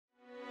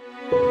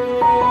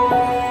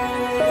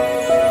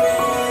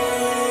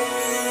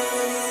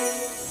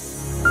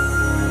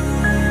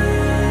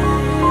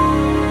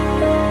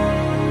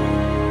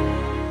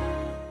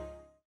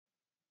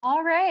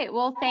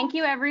Thank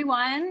you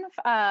everyone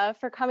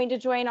for coming to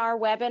join our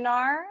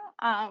webinar.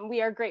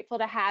 We are grateful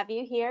to have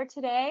you here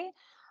today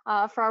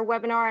for our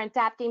webinar,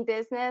 Adapting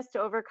Business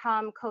to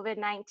Overcome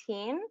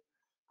COVID-19.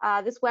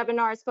 This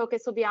webinar's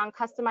focus will be on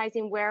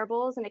customizing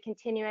wearables in a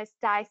continuous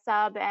dye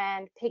sub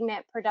and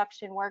pigment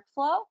production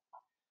workflow.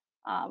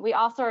 We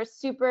also are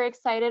super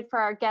excited for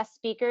our guest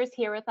speakers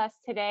here with us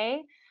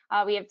today.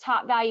 We have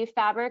Top Value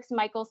Fabrics,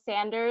 Michael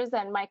Sanders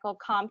and Michael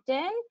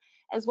Compton,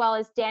 as well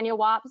as Daniel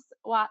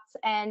Watts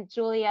and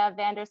Julia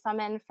Vander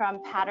Sommen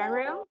from Pattern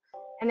Room.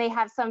 And they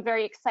have some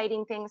very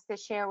exciting things to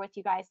share with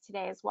you guys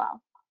today as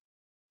well.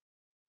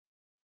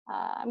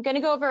 I'm going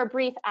to go over a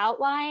brief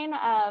outline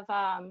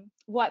of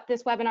what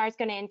this webinar is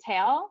going to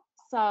entail.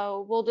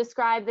 So we'll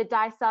describe the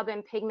dye sub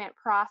and pigment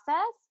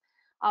process.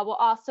 We'll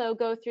also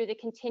go through the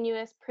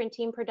continuous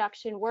printing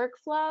production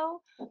workflow.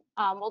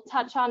 We'll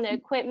touch on the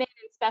equipment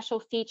and special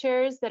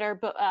features that are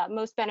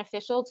most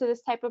beneficial to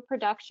this type of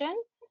production.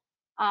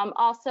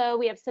 Also,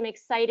 we have some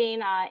exciting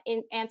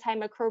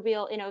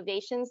antimicrobial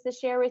innovations to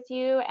share with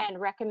you and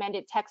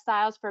recommended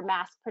textiles for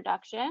mass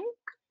production.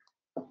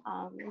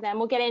 Then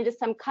we'll get into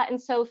some cut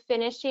and sew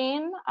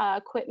finishing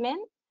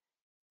equipment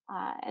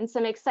and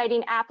some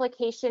exciting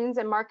applications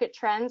and market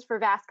trends for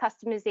vast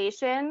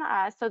customization.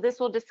 So this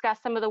will discuss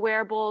some of the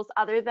wearables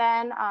other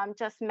than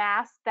just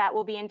masks that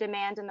will be in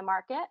demand in the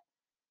market.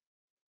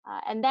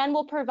 And then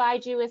we'll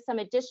provide you with some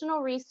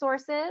additional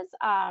resources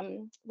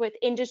with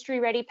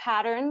industry-ready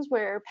patterns,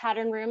 where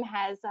Pattern Room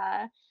has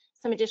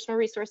some additional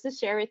resources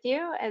to share with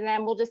you. And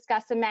then we'll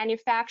discuss some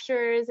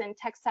manufacturers and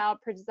textile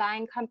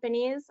design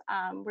companies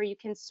where you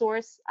can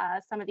source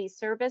some of these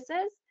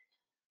services.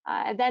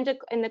 And then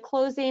in the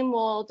closing,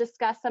 we'll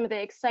discuss some of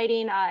the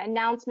exciting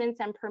announcements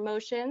and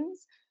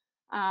promotions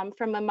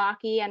from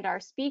Mimaki and our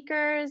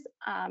speakers.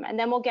 And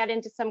then we'll get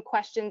into some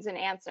questions and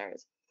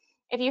answers.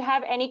 If you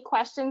have any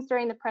questions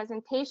during the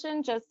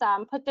presentation, just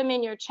put them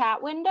in your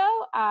chat window,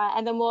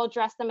 and then we'll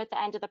address them at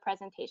the end of the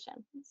presentation.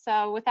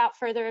 So without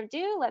further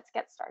ado, let's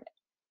get started.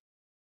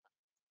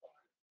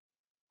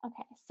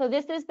 Okay, so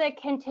this is the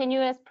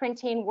continuous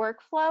printing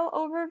workflow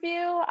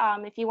overview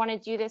if you want to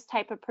do this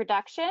type of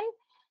production.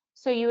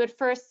 So you would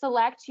first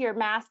select your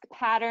mask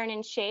pattern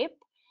and shape.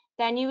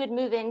 Then you would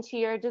move into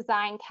your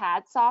design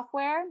CAD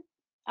software,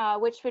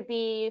 which would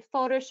be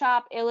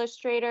Photoshop,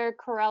 Illustrator,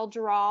 Corel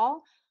Draw.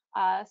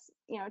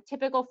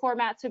 Typical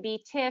formats would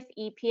be TIFF,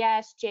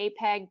 EPS,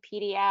 JPEG,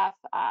 PDF.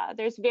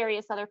 There's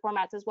various other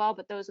formats as well,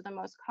 but those are the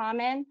most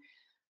common.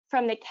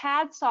 From the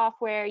CAD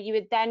software, you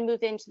would then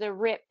move into the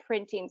RIP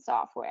printing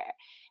software.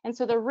 And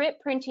so the RIP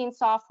printing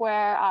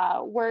software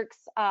works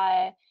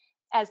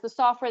as the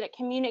software that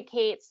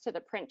communicates to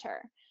the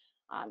printer.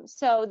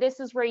 So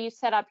this is where you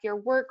set up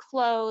your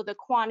workflow, the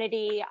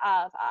quantity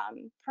of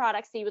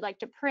products that you would like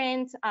to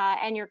print,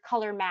 and your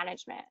color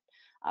management.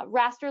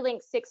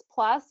 Rasterlink 6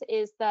 Plus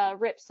is the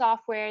RIP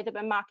software that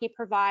Mimaki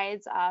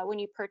provides when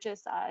you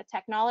purchase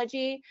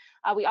technology.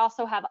 We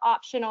also have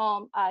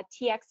optional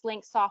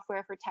TX-Link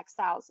software for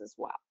textiles as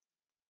well.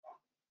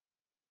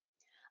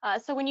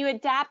 So when you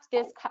adapt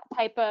this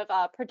type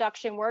of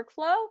production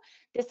workflow,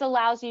 this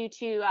allows you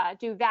to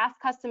do vast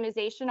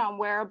customization on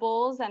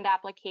wearables and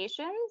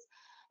applications,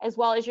 as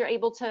well as you're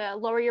able to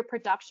lower your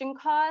production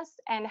costs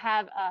and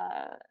have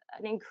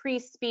an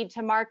increased speed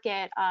to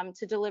market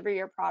to deliver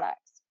your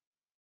products.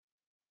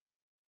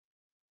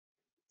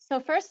 So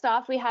first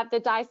off, we have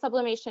the dye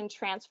sublimation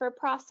transfer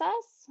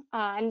process,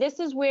 and this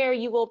is where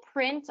you will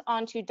print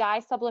onto dye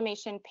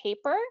sublimation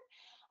paper,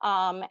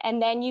 and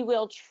then you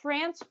will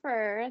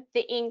transfer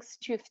the inks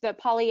to the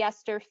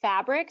polyester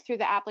fabric through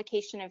the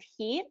application of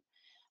heat.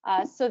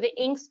 So the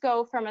inks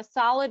go from a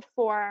solid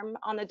form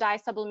on the dye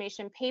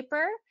sublimation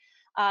paper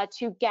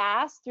to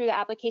gas through the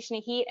application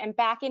of heat and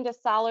back into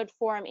solid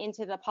form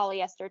into the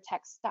polyester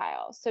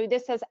textile. So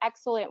this has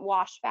excellent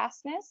wash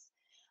fastness.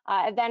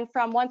 And then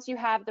from once you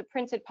have the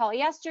printed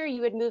polyester,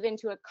 you would move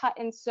into a cut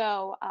and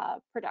sew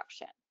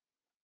production.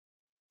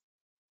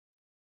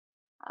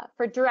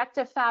 For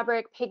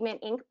direct-to-fabric pigment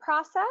ink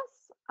process,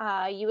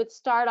 you would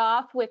start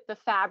off with the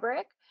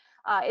fabric.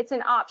 It's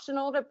an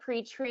optional to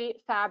pre-treat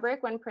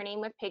fabric when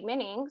printing with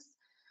pigment inks.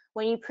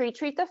 When you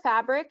pre-treat the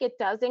fabric, it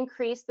does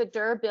increase the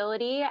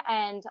durability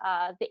and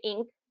the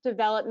ink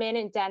development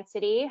and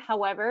density.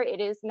 However,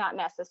 it is not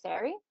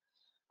necessary.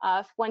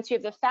 Once you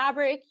have the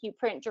fabric, you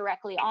print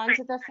directly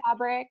onto the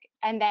fabric,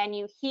 and then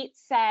you heat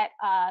set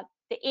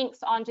the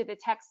inks onto the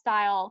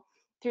textile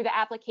through the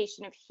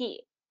application of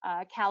heat,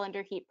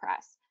 calendar heat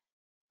press.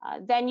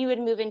 Then you would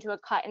move into a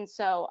cut and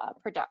sew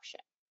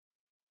production.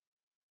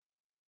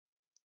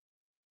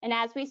 And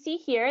as we see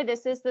here,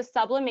 this is the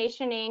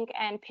sublimation ink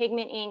and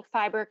pigment ink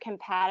fiber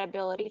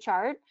compatibility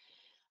chart.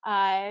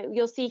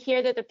 You'll see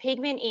here that the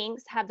pigment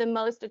inks have the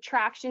most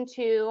attraction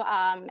to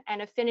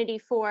and affinity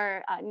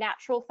for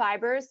natural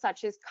fibers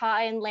such as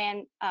cotton,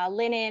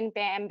 linen,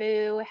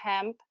 bamboo,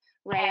 hemp,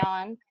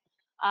 rayon.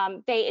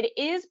 It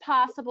is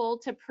possible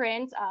to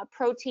print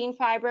protein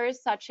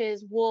fibers such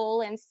as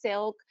wool and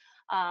silk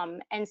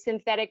and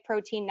synthetic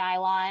protein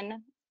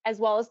nylon as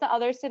well as the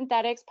other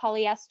synthetics,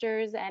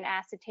 polyesters and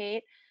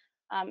acetate.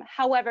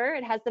 However,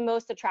 it has the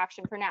most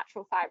attraction for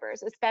natural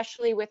fibers,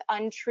 especially with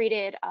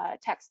untreated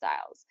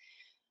textiles.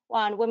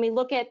 When we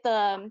look at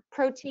the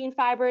protein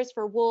fibers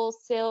for wool,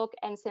 silk,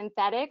 and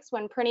synthetics,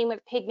 when printing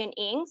with pigment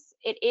inks,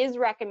 it is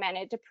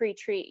recommended to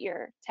pre-treat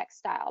your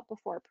textile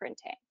before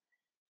printing.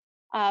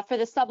 For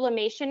the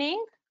sublimation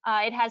ink,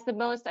 it has the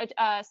most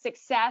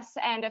success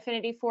and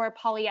affinity for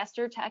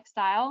polyester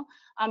textile,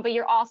 but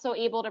you're also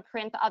able to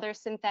print the other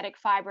synthetic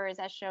fibers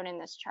as shown in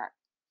this chart.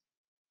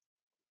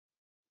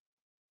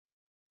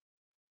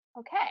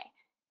 Okay,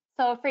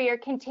 so for your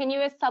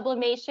continuous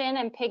sublimation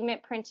and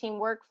pigment printing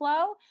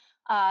workflow,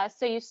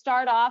 so you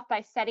start off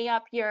by setting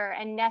up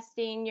and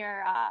nesting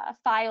your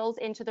files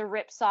into the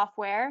RIP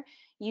software.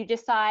 You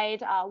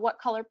decide what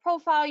color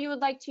profile you would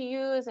like to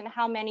use and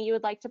how many you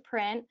would like to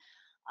print.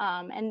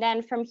 And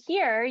then from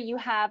here, you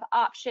have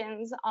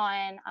options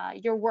on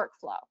your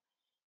workflow.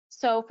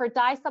 So for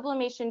dye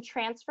sublimation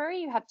transfer,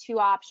 you have two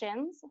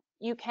options.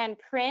 You can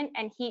print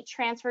and heat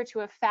transfer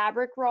to a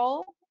fabric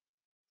roll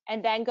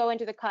and then go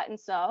into the cut and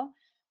sew,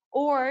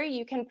 or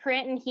you can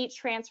print and heat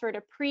transfer to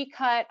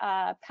pre-cut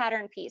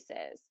pattern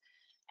pieces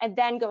and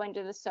then go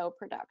into the sew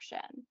production.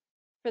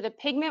 For the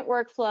pigment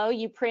workflow,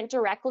 you print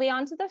directly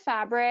onto the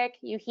fabric,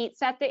 you heat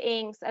set the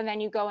inks, and then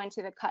you go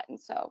into the cut and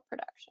sew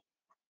production.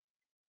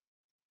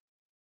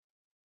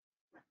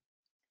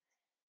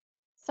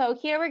 So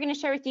here we're going to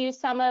share with you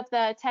some of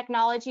the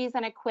technologies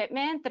and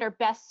equipment that are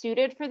best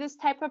suited for this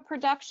type of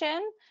production.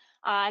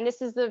 And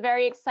this is the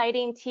very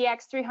exciting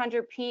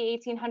TX300P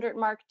 1800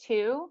 Mark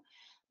II.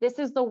 This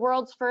is the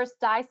world's first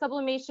dye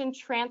sublimation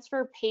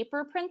transfer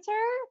paper printer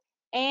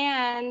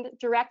and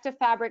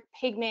direct-to-fabric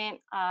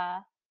pigment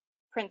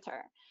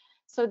printer.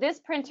 So this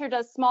printer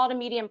does small to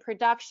medium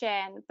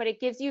production, but it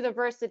gives you the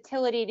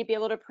versatility to be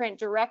able to print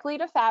directly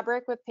to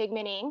fabric with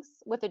pigment inks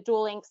with a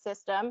dual ink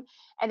system,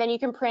 and then you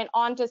can print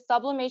onto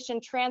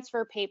sublimation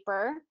transfer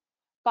paper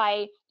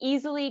by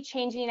easily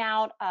changing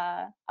out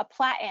a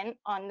platen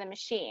on the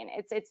machine.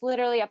 It's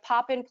literally a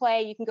pop and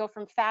play. You can go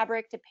from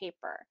fabric to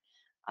paper.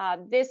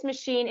 This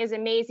machine is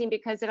amazing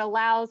because it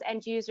allows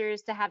end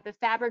users to have the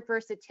fabric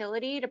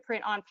versatility to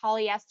print on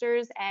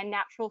polyesters and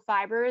natural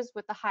fibers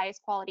with the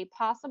highest quality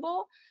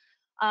possible.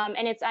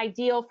 And it's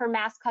ideal for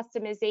mass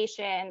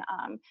customization.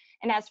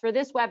 And as for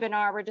this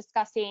webinar, we're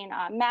discussing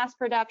mass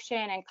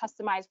production and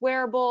customized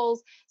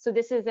wearables. So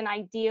this is an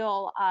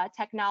ideal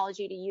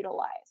technology to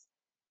utilize.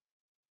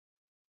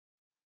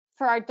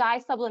 For our dye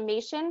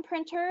sublimation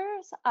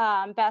printers,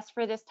 best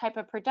for this type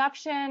of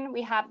production,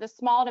 we have the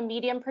small to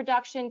medium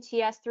production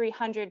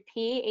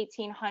TS300P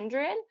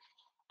 1800.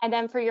 And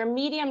then for your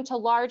medium to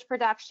large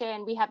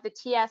production, we have the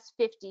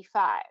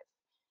TS55.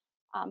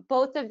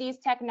 Both of these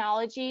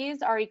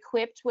technologies are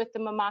equipped with the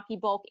Mimaki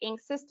bulk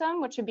ink system,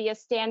 which would be a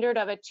standard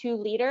of a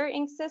 2-liter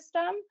ink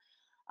system.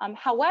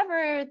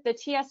 However, the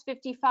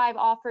TS55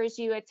 offers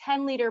you a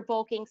 10-liter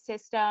bulk ink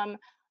system,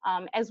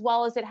 as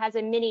well as it has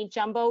a mini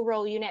jumbo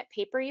roll unit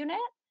paper unit.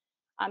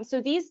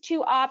 So these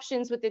two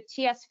options with the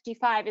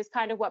TS55 is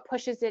kind of what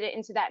pushes it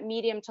into that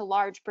medium to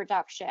large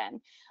production.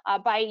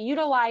 By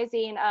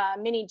utilizing a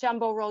mini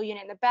jumbo roll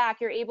unit in the back,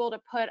 you're able to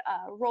put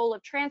a roll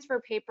of transfer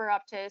paper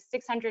up to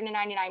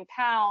 699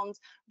 pounds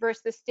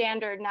versus the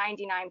standard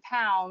 99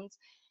 pounds,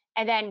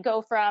 and then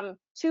go from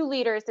 2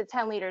 liters to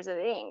 10 liters of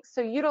ink.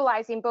 So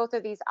utilizing both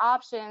of these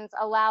options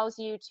allows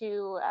you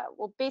to,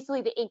 well,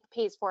 basically the ink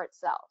pays for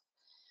itself.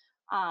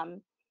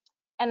 And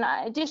in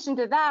addition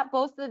to that,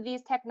 both of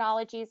these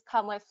technologies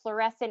come with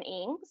fluorescent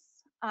inks,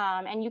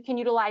 and you can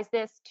utilize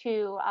this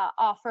to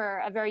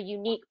offer a very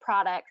unique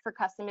product for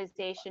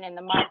customization in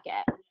the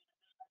market.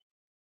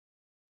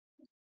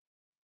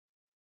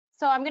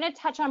 So I'm going to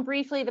touch on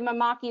briefly the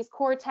Mimaki's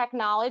core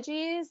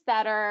technologies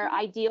that are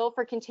ideal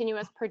for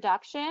continuous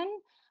production.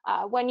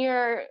 When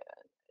you're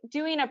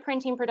doing a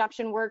printing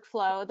production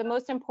workflow, the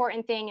most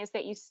important thing is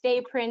that you stay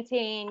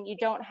printing, you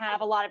don't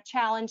have a lot of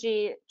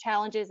challenges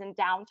and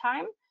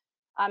downtime.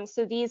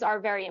 So these are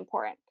very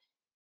important.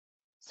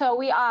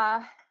 So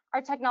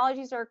our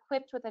technologies are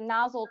equipped with a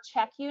nozzle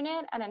check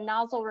unit and a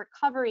nozzle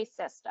recovery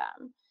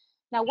system.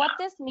 Now what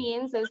this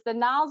means is the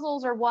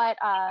nozzles are what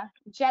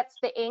jets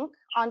the ink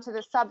onto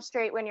the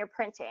substrate when you're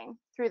printing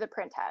through the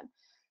print head.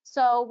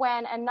 So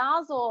when a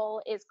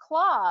nozzle is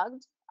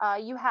clogged,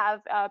 you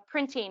have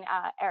printing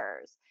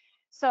errors.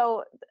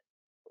 So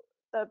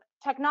the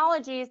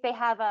technologies, they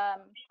have a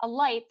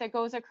light that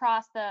goes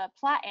across the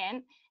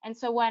platen, and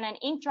so when an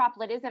ink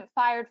droplet isn't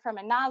fired from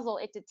a nozzle,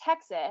 it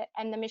detects it,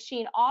 and the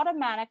machine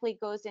automatically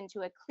goes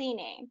into a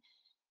cleaning.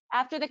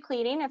 After the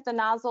cleaning, if the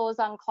nozzle is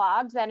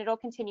unclogged, then it'll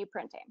continue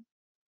printing.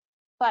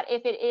 But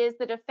if it is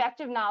the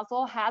defective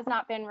nozzle has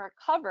not been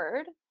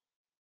recovered,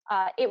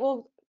 it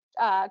will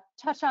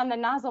touch on the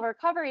nozzle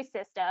recovery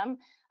system,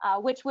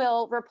 which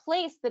will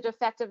replace the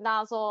defective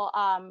nozzle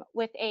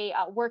with a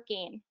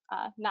working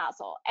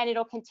nozzle, and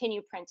it'll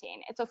continue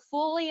printing. It's a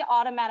fully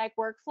automatic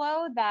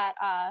workflow that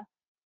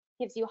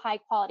gives you high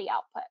quality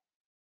output.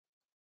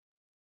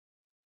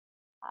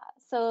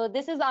 So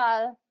this is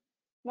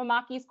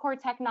Mimaki's core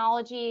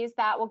technologies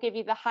that will give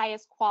you the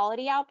highest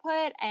quality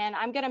output. And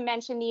I'm going to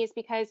mention these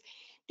because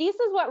this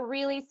is what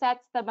really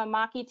sets the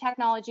Mimaki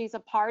technologies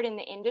apart in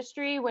the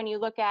industry when you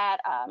look at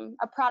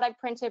a product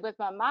printed with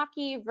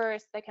Mimaki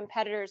versus the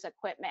competitor's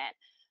equipment.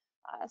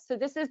 So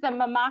this is the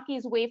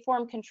Mimaki's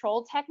waveform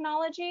control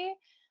technology.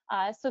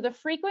 So the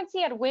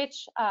frequency at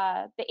which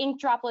the ink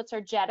droplets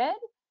are jetted,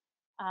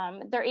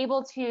 they're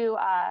able to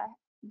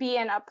be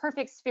in a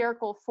perfect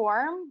spherical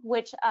form,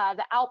 which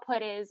the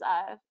output is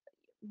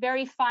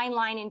very fine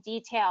line in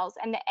details,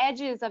 and the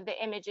edges of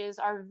the images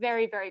are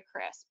very, very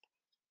crisp.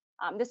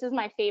 This is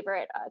my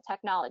favorite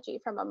technology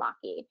from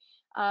Mimaki.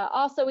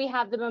 Also, we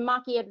have the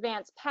Mimaki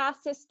Advanced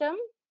Pass system,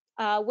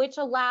 which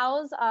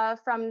allows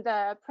from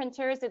the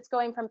printers, it's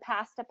going from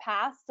pass to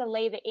pass to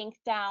lay the ink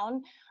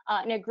down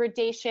in a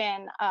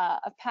gradation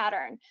of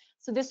pattern.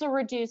 So this will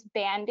reduce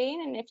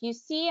banding. And if you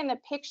see in the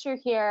picture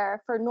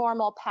here for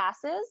normal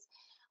passes,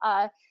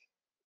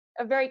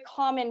 a very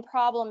common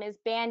problem is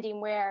banding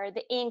where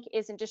the ink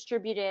isn't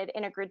distributed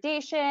in a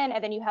gradation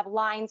and then you have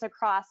lines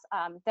across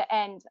the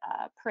end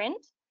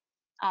print.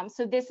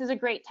 So this is a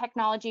great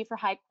technology for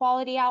high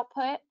quality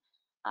output.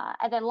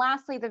 And then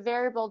lastly, the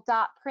variable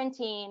dot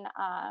printing,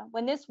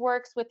 when this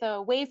works with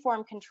a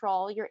waveform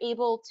control, you're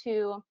able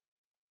to,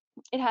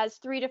 it has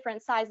 3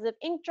 different sizes of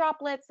ink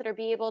droplets that are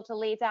be able to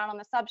lay down on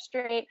the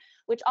substrate,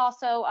 which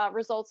also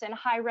results in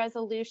high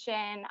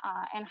resolution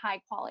and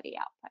high quality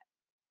output.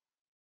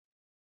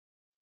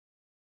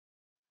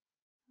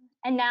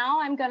 And now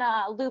I'm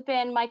gonna loop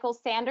in Michael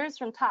Sanders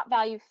from Top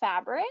Value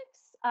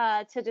Fabrics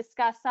to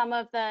discuss some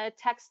of the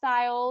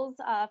textiles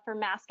for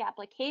mask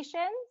applications.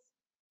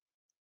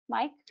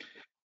 Mike,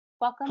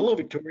 welcome. Hello,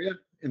 Victoria,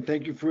 and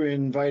thank you for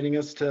inviting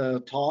us to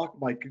talk.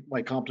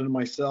 Mike Compton and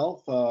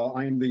myself.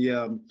 I am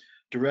the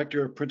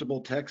Director of Printable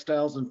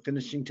Textiles and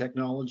Finishing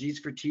Technologies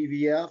for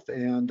TVF,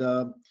 and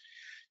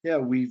yeah,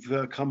 we've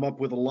come up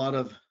with a lot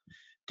of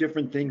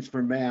different things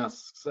for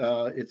masks.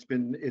 It's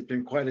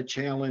been quite a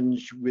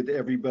challenge with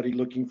everybody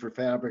looking for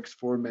fabrics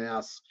for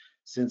masks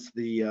since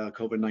the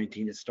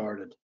COVID-19 has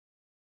started.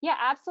 Yeah,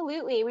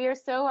 absolutely. We are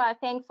so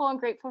thankful and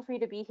grateful for you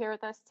to be here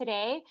with us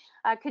today.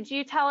 Could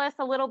you tell us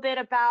a little bit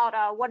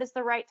about what is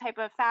the right type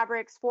of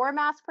fabrics for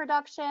mass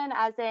production,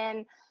 as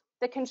in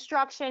the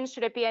construction?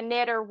 Should it be a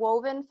knit or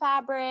woven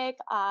fabric,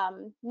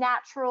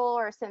 natural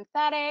or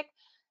synthetic,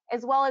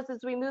 as well as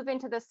we move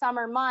into the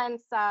summer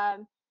months,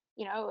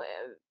 you know,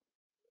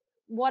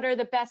 what are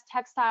the best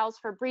textiles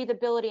for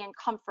breathability and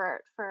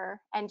comfort for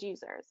end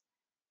users?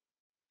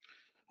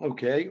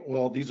 Okay,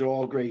 well, these are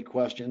all great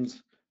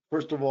questions.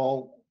 First of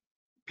all,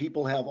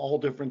 people have all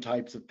different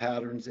types of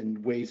patterns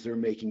and ways they're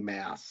making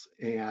masks,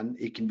 and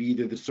it can be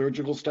either the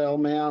surgical style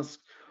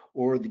mask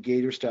or the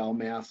gator style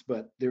mask,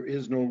 but there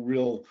is no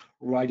real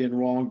right and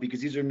wrong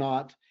because these are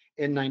not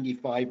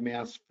N95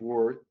 masks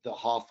for the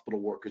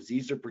hospital workers.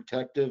 These are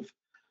protective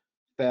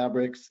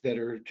fabrics that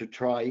are to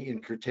try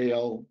and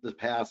curtail the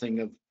passing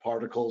of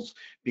particles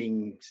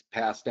being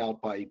passed out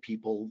by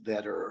people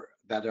that are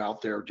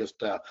out there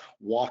just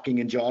walking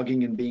and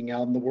jogging and being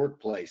out in the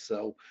workplace.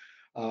 So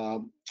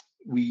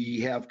we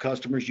have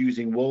customers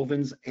using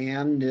wovens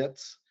and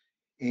knits,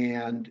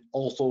 and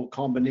also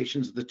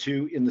combinations of the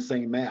two in the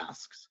same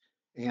masks,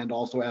 and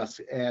also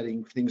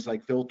adding things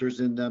like filters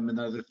in them and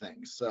other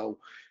things. So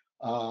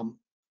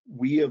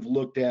we have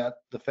looked at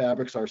the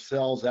fabrics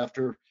ourselves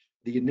after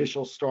the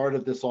initial start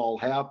of this all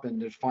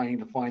happened, is trying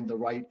to find the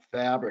right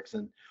fabrics.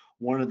 And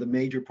one of the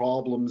major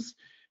problems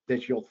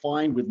that you'll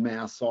find with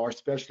masks are,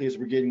 especially as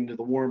we're getting into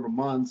the warmer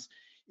months,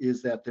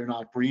 is that they're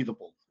not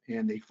breathable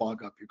and they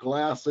fog up your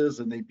glasses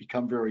and they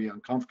become very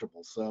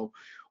uncomfortable. So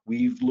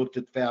we've looked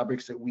at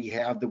fabrics that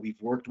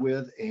we've worked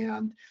with,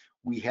 and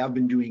we have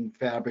been doing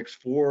fabrics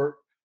for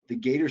the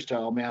gator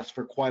style mask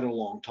for quite a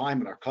long time,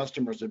 and our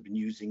customers have been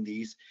using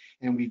these,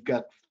 and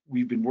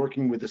we've been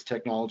working with this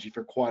technology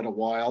for quite a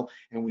while,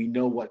 and we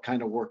know what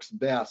kind of works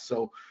best.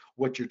 So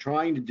what you're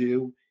trying to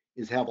do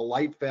is have a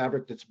light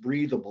fabric that's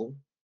breathable,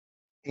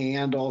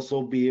 and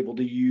also be able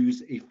to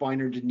use a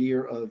finer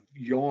denier of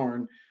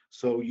yarn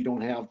so you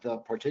don't have the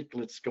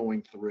particulates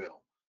going through.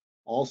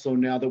 Also,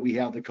 now that we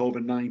have the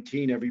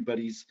COVID-19,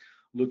 everybody's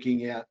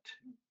looking at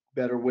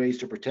better ways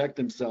to protect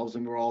themselves,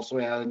 and we're also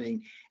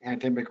adding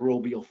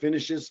antimicrobial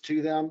finishes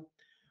to them.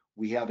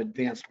 We have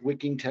advanced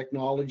wicking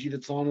technology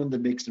that's on them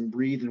that makes them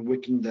breathe, and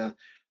wicking the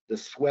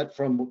sweat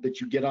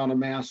that you get on a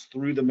mask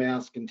through the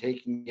mask and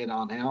taking it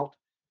on out.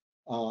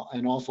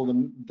 And also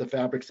the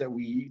fabrics that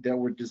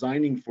we're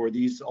designing for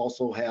these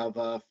also have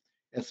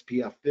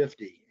SPF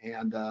 50,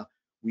 and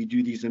we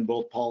do these in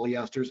both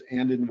polyesters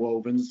and in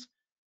wovens.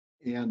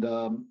 And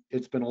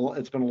it's been a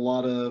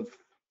lot of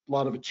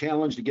a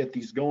challenge to get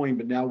these going,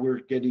 but now we're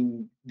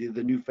getting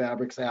the new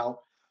fabrics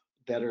out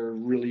that are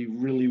really,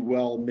 really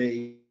well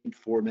made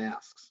for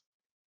masks.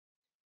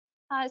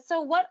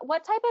 So what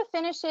type of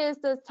finishes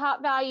does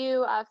Top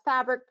Value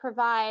fabric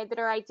provide that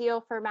are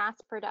ideal for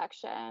mass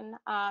production?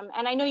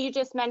 And I know you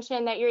just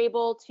mentioned that you're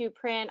able to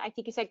print, I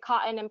think you said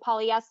cotton and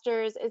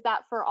polyesters. Is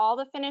that for all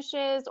the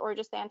finishes or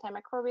just the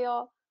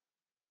antimicrobial?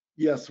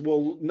 Yes,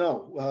 well,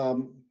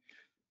 no.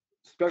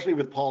 Especially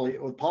with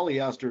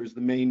polyester is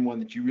the main one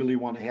that you really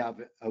want to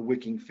have a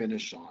wicking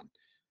finish on.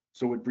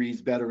 So it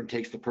breathes better and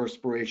takes the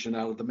perspiration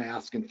out of the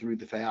mask and through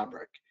the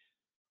fabric.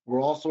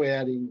 We're also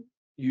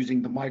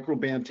using the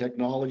microband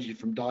technology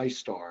from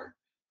Dystar,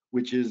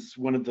 which is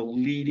one of the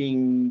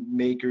leading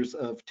makers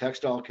of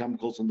textile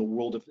chemicals in the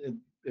world,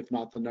 if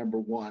not the number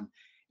one.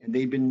 And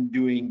they've been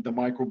doing the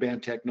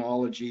microband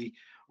technology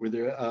where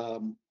they're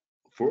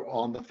for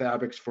on the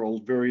fabrics for a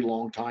very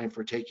long time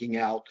for taking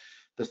out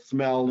the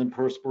smell and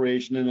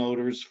perspiration and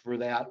odors for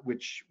that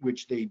which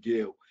they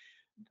do.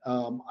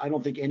 I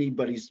don't think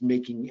anybody's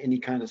making any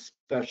kind of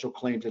special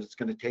claim that it's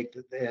going to take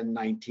the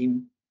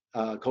N19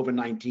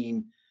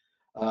 COVID-19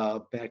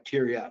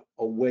 bacteria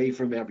away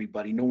from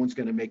everybody. No one's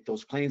going to make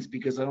those claims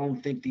because I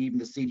don't think even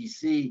the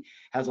CDC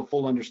has a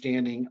full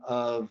understanding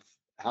of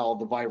how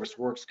the virus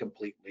works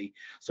completely.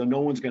 So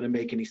no one's going to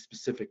make any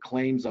specific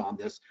claims on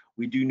this.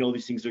 We do know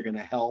these things are going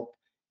to help,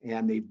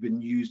 and they've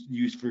been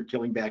used for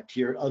killing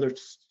bacteria, other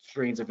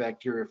strains of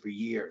bacteria for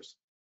years.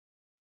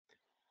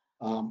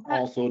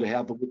 Also, to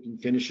have the wicking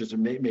finishes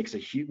makes a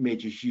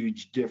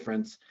huge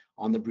difference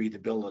on the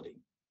breathability.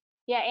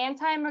 Yeah,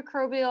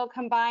 antimicrobial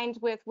combined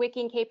with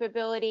wicking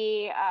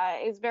capability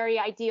is very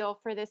ideal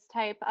for this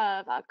type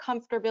of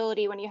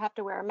comfortability when you have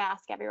to wear a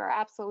mask everywhere.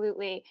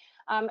 Absolutely.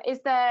 Is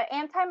the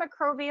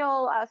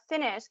antimicrobial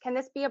finish, can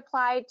this be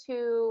applied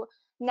to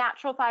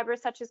natural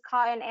fibers such as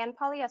cotton and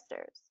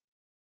polyesters?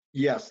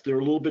 Yes, they're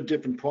a little bit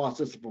different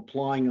process of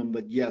applying them,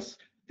 but yes,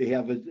 they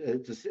have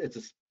it's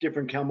a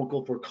different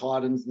chemical for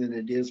cottons than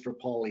it is for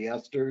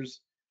polyesters.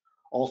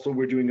 Also,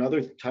 we're doing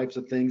other types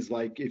of things,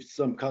 like if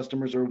some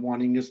customers are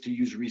wanting us to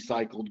use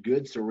recycled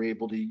goods, so we're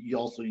able to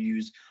also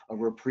use a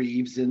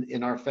reprieves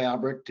in our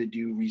fabric to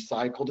do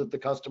recycled if the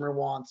customer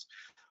wants.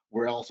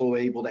 We're also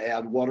able to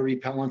add water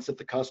repellents if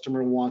the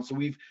customer wants. So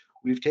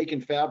we've taken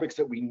fabrics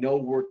that we know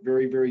work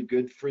very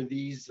good for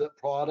these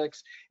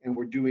products, and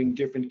we're doing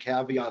different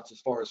caveats as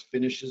far as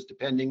finishes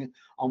depending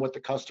on what the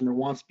customer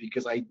wants,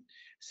 because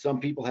some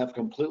people have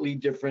completely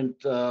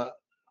different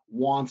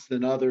wants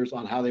than others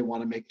on how they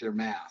want to make their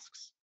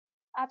masks.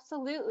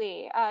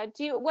 Absolutely.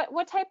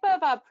 What type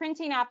of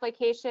printing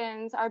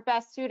applications are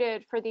best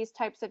suited for these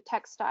types of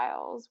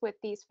textiles with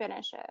these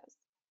finishes?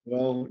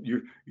 Well,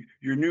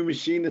 your new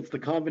machine, it's the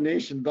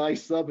combination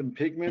dye-sub and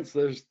pigments.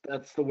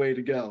 That's the way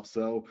to go.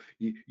 So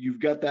you've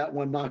got that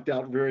one knocked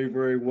out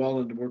very well,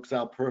 and it works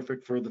out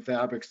perfect for the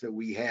fabrics that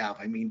we have.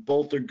 I mean,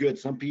 both are good.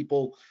 Some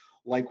people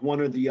like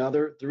one or the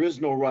other. There is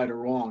no right or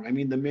wrong. I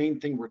mean, the main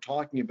thing we're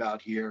talking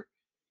about here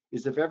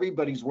is if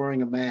everybody's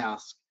wearing a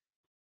mask,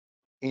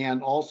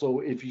 and also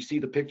if you see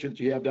the picture that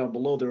you have down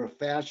below, they're a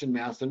fashion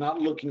mask. They're not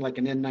looking like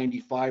an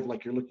N95,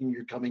 like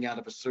you're coming out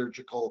of a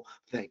surgical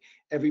thing.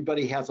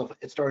 Everybody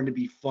it's starting to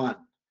be fun.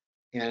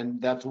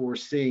 And that's what we're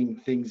seeing,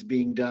 things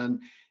being done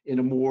in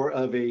a more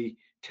of a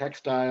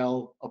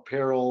textile,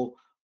 apparel,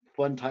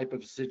 fun type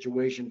of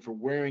situation for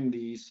wearing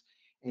these.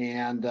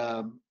 And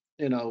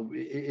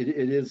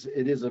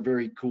it is a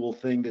very cool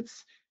thing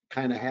that's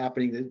kind of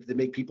happening to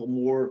make people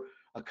more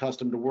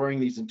accustomed to wearing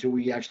these until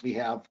we actually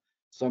have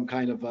some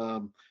kind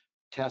of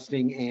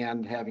testing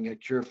and having a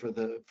cure for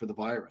the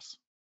virus.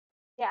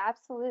 Yeah,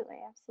 absolutely.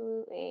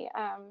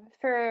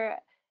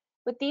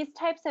 With these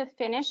types of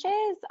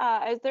finishes,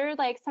 is there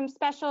like some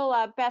special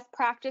best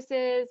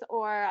practices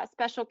or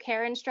special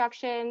care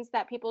instructions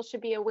that people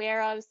should be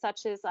aware of,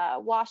 such as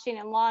washing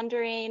and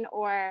laundering,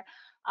 or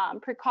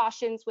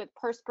precautions with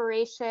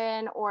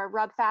perspiration or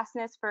rub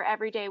fastness for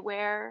everyday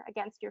wear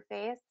against your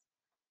face?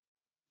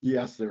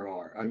 Yes, there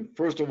are.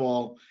 First of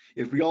all,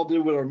 if we all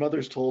did what our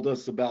mothers told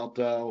us about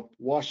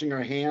washing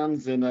our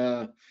hands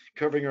and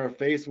covering our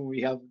face when we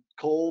have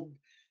cold,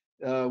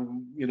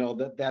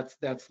 that's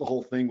the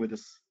whole thing with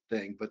this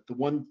thing. But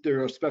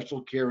there are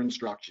special care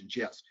instructions.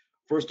 Yes.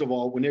 First of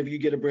all, whenever you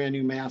get a brand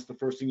new mask, the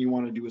first thing you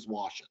want to do is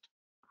wash it.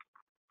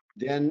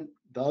 Then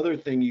the other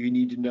thing you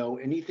need to know,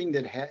 any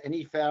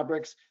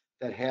fabrics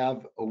that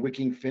have a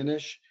wicking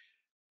finish,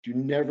 do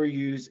never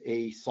use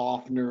a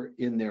softener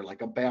in there,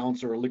 like a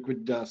bounce or a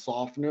liquid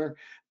softener,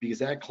 because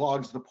that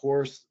clogs the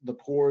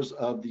pores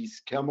of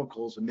these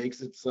chemicals and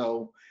makes it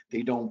so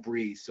they don't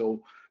breathe.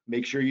 So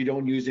make sure you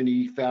don't use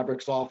any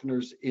fabric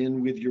softeners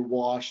in with your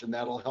wash, and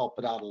that'll help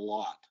it out a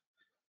lot.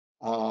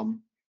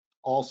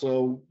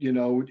 Also,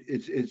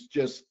 it's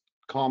just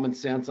common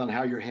sense on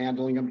how you're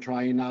handling them,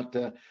 trying not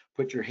to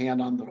put your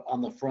hand on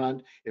the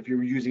front. If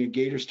you're using a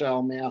gator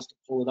style mask, to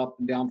pull it up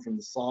and down from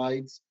the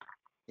sides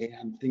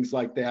and things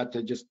like that,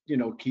 to just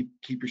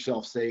keep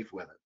yourself safe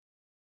with it.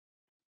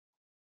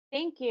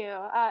 Thank you.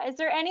 Is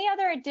there any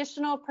other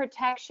additional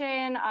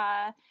protection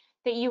that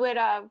you would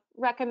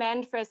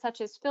recommend for,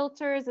 such as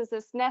filters? Is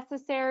this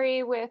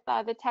necessary with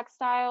the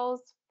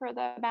textiles for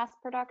the mass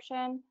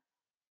production?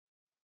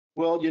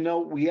 Well,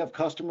 we have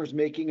customers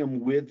making them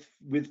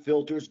with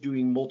filters,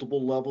 doing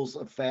multiple levels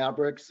of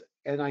fabrics.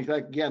 And I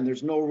think, again,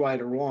 there's no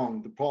right or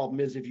wrong. The problem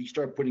is if you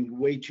start putting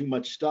way too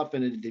much stuff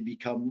in it, they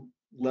become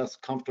less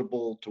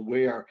comfortable to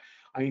wear.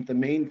 I think the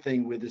main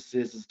thing with this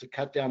is to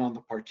cut down on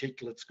the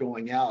particulates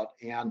going out.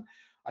 And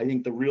I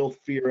think the real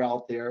fear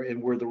out there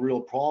and where the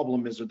real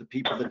problem is are the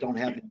people that don't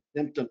have any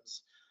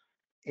symptoms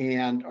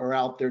and are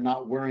out there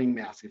not wearing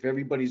masks. If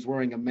everybody's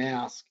wearing a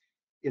mask,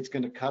 it's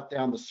going to cut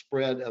down the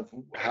spread of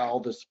how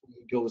the spread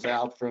goes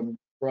out from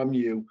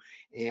you,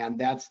 and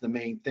that's the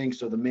main thing.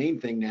 So the main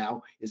thing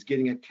now is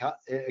getting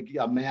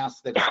a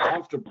mask that is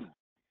comfortable.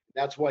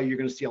 That's why you're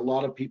going to see a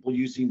lot of people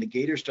using the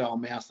gator style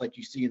mask like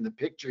you see in the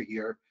picture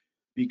here,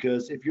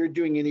 because if you're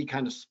doing any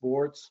kind of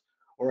sports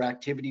or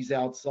activities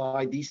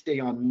outside, these stay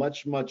on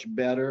much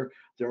better.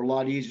 They're a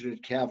lot easier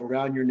to have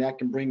around your neck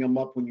and bring them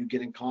up when you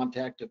get in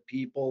contact with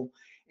people.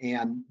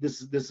 And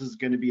this is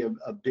going to be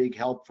a big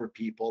help for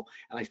people.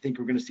 And I think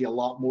we're going to see a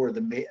lot more of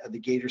the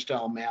gator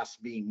style masks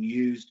being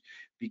used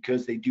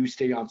because they do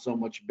stay on so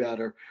much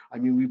better. I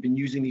mean, we've been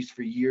using these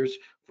for years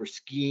for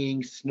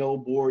skiing,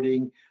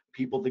 snowboarding,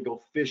 people that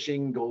go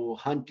fishing, go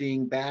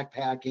hunting,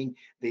 backpacking.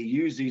 They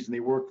use these and they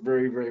work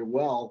very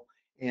well.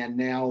 And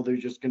now they're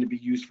just going to be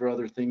used for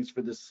other things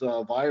for this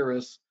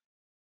virus.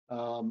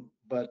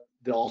 But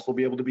they'll also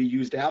be able to be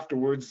used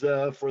afterwards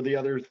for the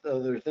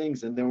other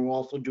things. And then we're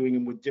also doing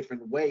them with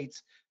different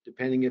weights,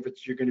 depending if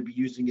you're going to be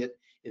using it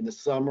in the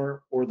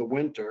summer or the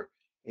winter.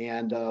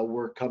 And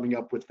we're coming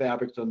up with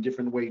fabrics on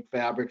different weight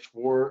fabrics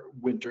for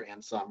winter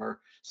and summer,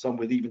 some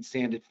with even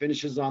sanded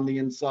finishes on the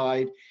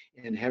inside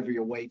and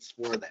heavier weights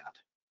for that.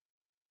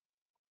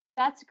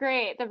 That's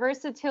great. The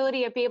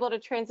versatility of being able to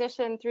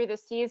transition through the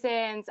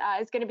seasons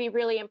is going to be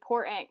really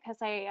important because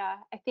I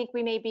think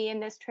we may be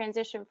in this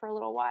transition for a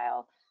little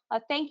while.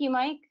 Thank you,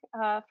 Mike,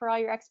 for all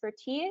your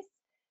expertise.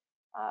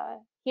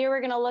 Here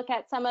we're going to look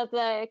at some of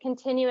the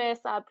continuous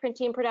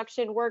printing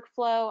production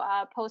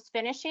workflow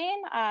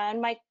post-finishing. And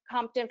Mike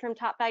Compton from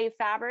Top Value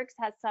Fabrics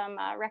has some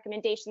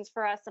recommendations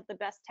for us of the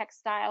best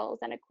textiles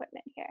and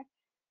equipment here.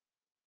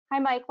 Hi,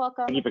 Mike.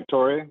 Welcome. Thank you,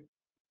 Victoria.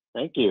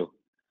 Thank you.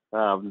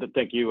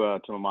 Thank you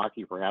to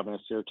Mimaki for having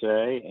us here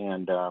today,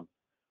 and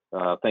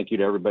thank you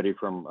to everybody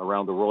from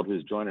around the world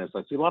who's joining us.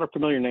 I see a lot of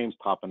familiar names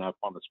popping up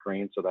on the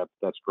screen, so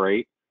that's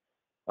great.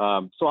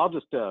 So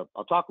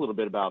I'll talk a little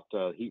bit about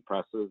heat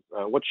presses.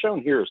 What's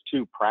shown here is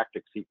two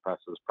Practice heat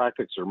presses.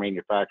 Practice are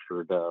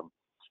manufactured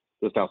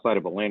just outside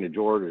of Atlanta,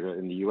 Georgia,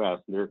 in the U.S.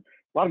 There are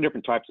a lot of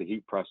different types of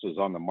heat presses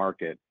on the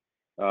market.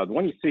 The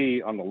one you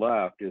see on the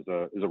left is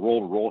a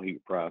roll-to-roll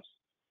heat press.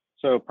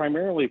 So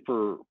primarily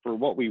for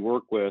what we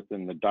work with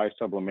in the dye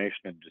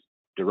sublimation and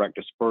direct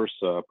disperse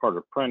part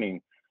of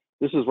printing,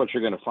 this is what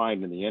you're going to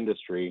find in the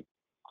industry.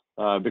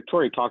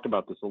 Victoria talked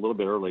about this a little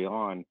bit early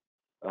on.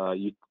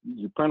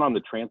 You print on the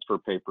transfer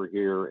paper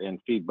here and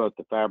feed both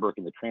the fabric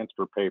and the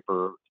transfer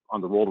paper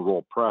on the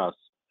roll-to-roll press,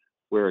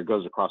 where it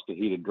goes across the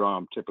heated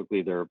drum.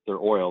 Typically they're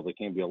oil. They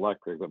can be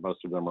electric, but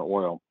most of them are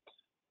oil.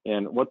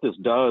 And what this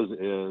does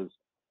is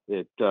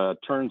it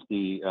turns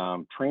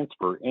the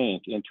transfer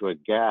ink into a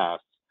gas.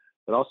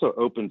 It also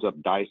opens up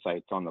dye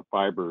sites on the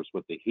fibers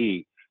with the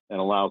heat and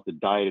allows the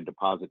dye to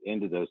deposit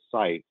into those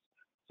sites.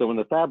 So when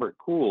the fabric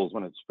cools,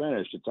 when it's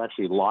finished, it's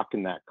actually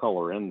locking that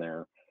color in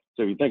there.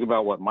 So if you think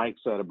about what Mike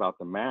said about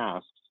the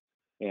masks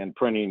and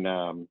printing,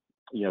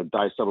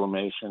 dye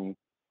sublimation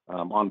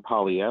on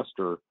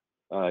polyester,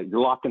 you're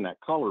locking that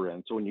color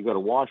in. So when you go to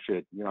wash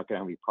it, you're not going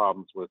to have any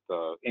problems with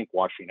ink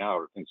washing out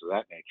or things of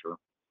that nature.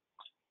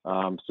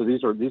 So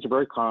these are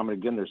very common.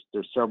 Again,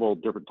 there's several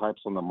different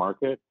types on the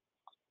market.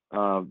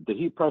 The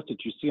heat press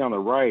that you see on the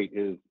right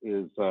is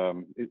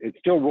it's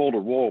still roll to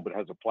roll, but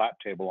has a flat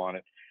table on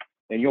it.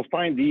 And you'll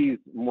find these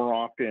more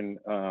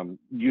often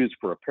used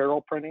for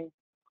apparel printing.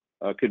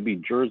 Could be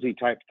jersey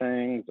type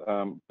things,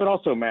 but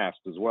also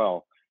masks as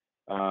well.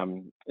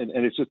 And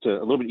it's just a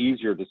little bit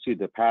easier to see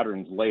the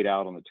patterns laid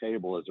out on the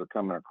table as they're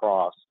coming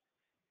across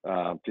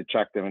to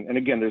check them. And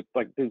again,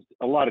 there's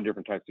a lot of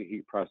different types of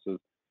heat presses,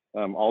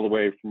 all the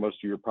way from, most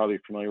of you are probably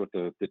familiar with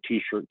the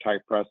t-shirt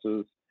type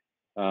presses,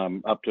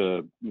 up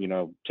to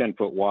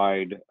 10-foot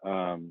wide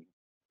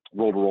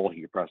roll-to-roll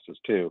heat presses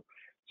too.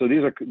 So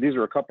these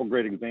are a couple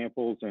great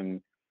examples,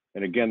 and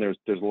again, there's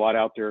a lot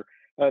out there.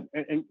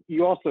 And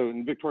you also,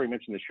 and Victoria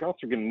mentioned this, you're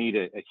also going to need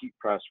a heat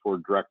press for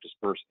direct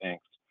disperse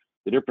inks.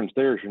 The difference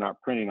there is you're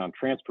not printing on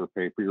transfer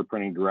paper, you're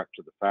printing direct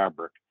to the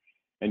fabric.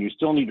 And you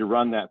still need to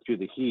run that through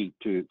the heat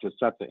to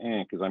set the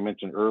ink, as I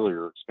mentioned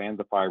earlier, expand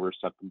the fiber,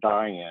 set the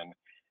dye in.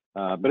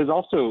 But it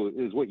also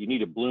is what you need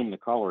to bloom the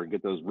color and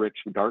get those rich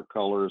dark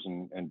colors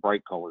and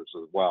bright colors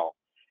as well.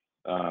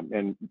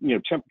 And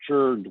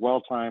temperature,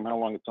 dwell time, how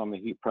long it's on the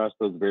heat press,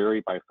 those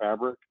vary by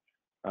fabric.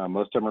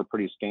 Most of them are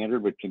pretty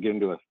standard, but you get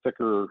into a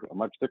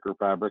much thicker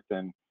fabric,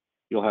 then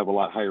you'll have a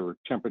lot higher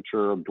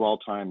temperature, dwell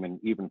time, and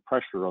even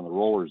pressure on the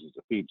rollers as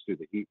it feeds through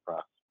the heat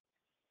press.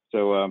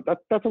 So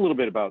that's a little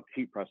bit about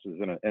heat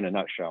presses in a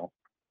nutshell.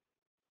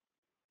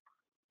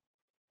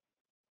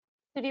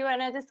 So do you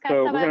want to discuss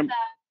some of the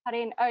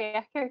cutting? Oh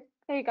yeah, here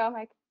you go,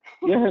 Mike.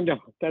 Yeah, no,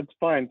 that's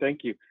fine.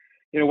 Thank you.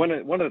 One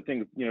of the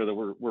things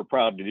that we're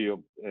proud to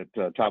do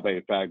at Top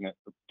Value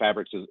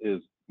Fabrics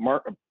is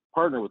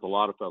partner with a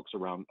lot of folks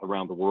around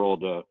the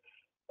world.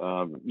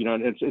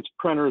 And it's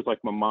printers like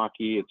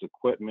Mimaki, it's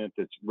equipment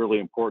that's really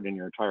important in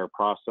your entire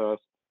process.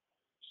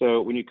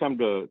 So when you come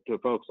to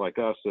folks like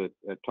us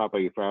at Top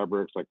Value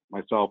Fabrics, like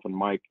myself and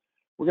Mike,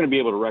 we're going to be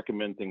able to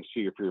recommend things to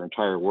you for your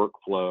entire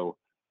workflow,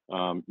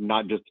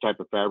 not just the type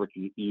of fabric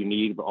you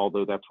need, but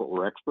although that's what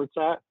we're experts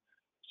at.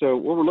 So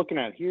what we're looking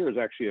at here is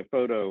actually a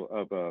photo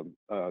of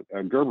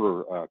a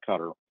Gerber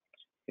cutter.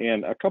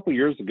 And a couple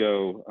years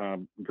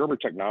ago, Gerber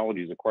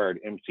Technologies acquired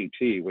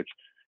MCT, which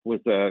was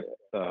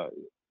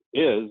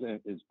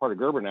is part of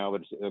Gerber now,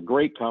 but it's a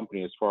great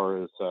company as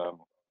far as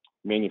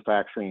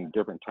manufacturing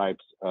different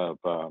types of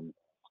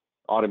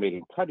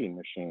automated cutting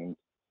machines.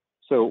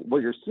 So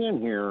what you're seeing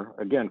here,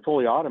 again,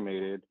 fully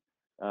automated,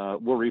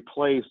 will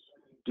replace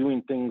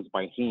doing things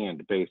by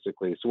hand,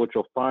 basically. So what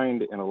you'll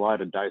find in a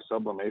lot of dye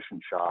sublimation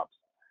shops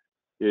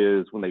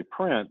is when they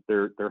print,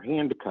 they're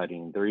hand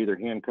cutting. They're either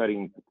hand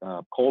cutting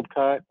cold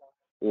cut,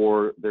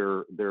 or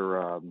they're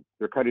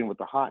cutting with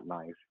a hot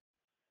knife.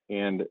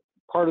 And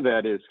part of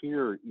that is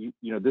here,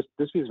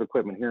 this piece of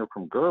equipment here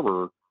from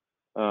Gerber,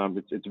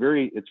 it's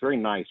very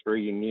nice,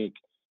 very unique.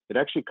 It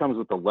actually comes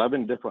with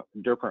 11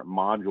 different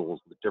modules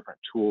with different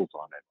tools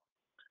on it.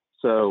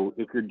 So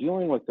if you're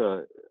dealing with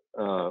a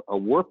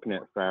warp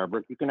knit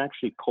fabric, you can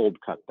actually cold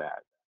cut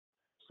that.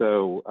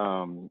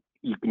 So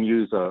you can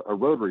use a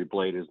rotary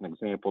blade as an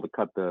example to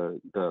cut the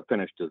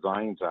finished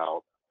designs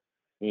out.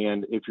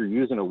 And if you're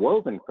using a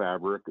woven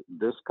fabric,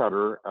 this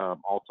cutter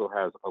also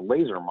has a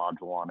laser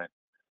module on it.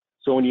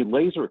 So when you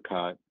laser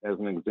cut, as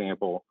an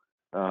example,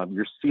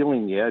 you're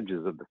sealing the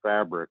edges of the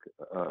fabric,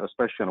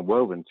 especially on a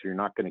woven, so you're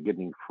not going to get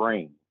any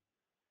fraying.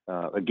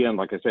 Again,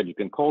 like I said, you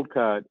can cold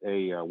cut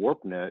a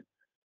warp knit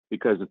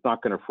because it's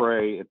not going to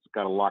fray. It's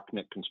got a lock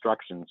knit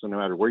construction, so no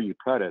matter where you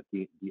cut it,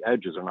 the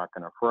edges are not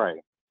going to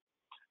fray.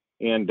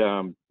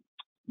 And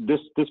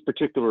this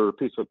particular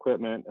piece of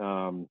equipment,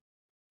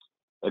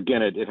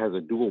 again, it has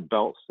a dual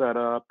belt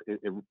setup.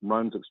 It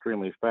runs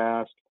extremely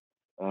fast.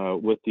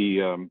 With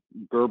the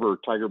Gerber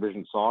Tiger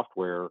Vision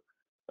software,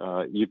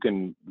 you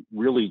can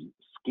really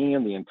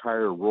scan the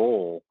entire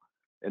roll,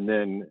 and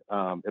then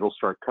it'll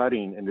start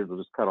cutting, and it'll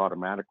just cut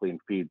automatically and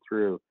feed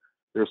through.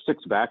 There's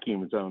 6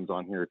 vacuum zones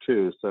on here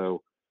too,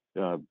 so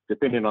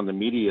depending on the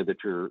media that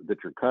you're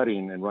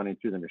cutting and running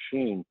through the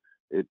machine,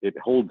 it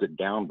holds it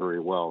down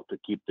very well to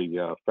keep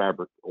the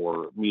fabric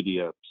or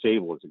media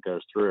stable as it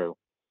goes through.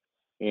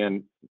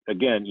 And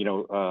again,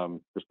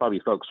 there's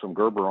probably folks from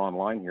Gerber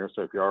online here,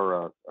 so if you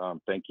are,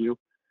 thank you.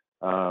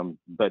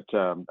 But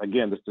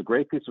again, this is a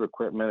great piece of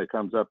equipment. It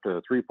comes up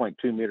to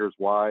 3.2 meters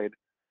wide,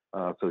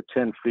 so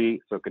 10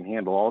 feet, so it can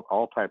handle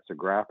all types of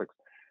graphics.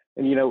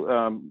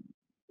 And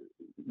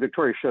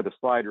Victoria showed a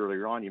slide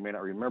earlier on, you may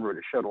not remember it,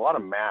 it showed a lot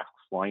of masks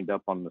lined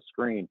up on the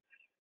screen.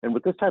 And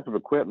with this type of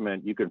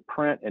equipment, you can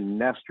print and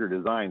nest your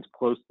designs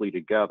closely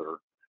together.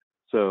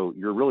 So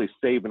you're really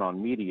saving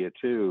on media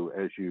too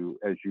as you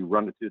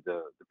run it through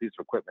the piece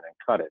of equipment and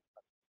cut it.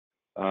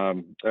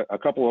 A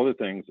couple other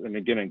things, and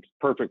again, it's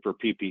perfect for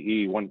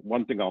PPE.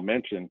 One thing I'll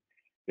mention,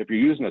 if you're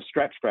using a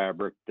stretch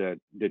fabric that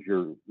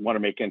you want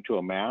to make into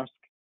a mask,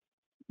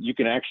 you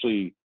can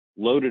actually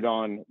load it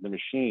on the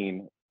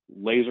machine,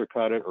 laser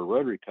cut it or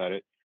rotary cut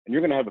it, and you're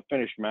going to have a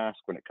finished mask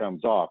when it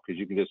comes off, because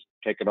you can just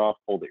take it off,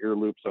 pull the ear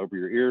loops over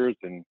your ears,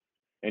 and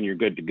you're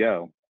good to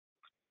go.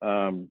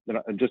 And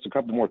just a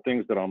couple more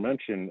things that I'll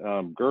mention.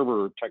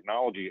 Gerber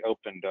Technology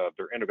opened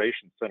their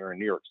innovation center in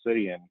New York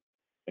City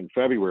in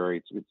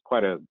February. It's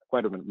quite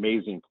an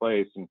amazing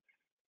place. And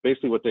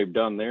basically what they've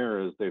done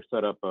there is they've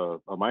set up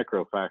a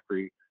micro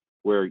factory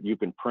where you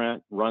can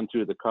print, run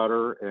through the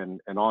cutter, and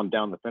on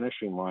down the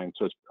finishing line.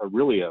 So it's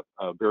really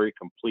a very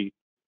complete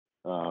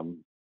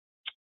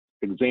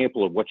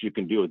example of what you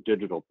can do with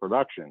digital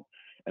production.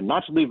 And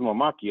not to leave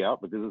Mimaki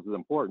out, because this is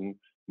important,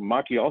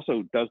 Mimaki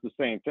also does the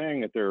same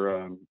thing at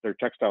their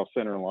textile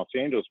center in Los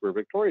Angeles, where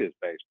Victoria is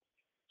based.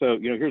 So,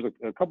 here's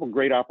a couple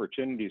great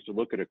opportunities to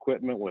look at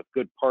equipment with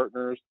good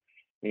partners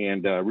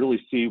and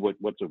really see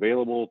what's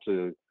available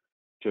to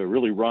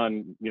really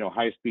run,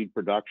 high-speed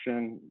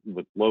production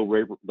with low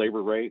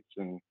labor rates.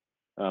 And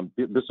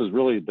this is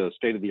really the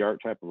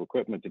state-of-the-art type of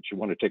equipment that you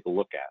want to take a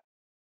look at.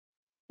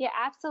 Yeah,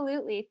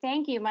 absolutely.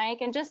 Thank you, Mike.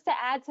 And just to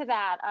add to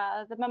that,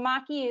 the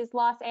Mimaki's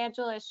Los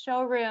Angeles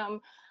showroom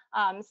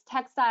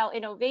Textile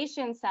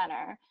Innovation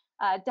Center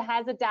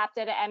has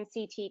adapted an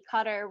MCT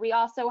cutter. We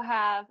also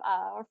have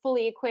are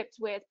fully equipped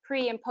with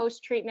pre and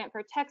post treatment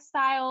for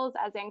textiles,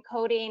 as in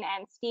coating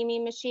and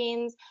steaming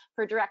machines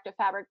for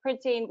direct-to-fabric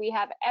printing. We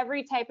have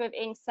every type of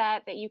ink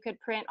set that you could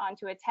print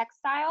onto a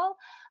textile.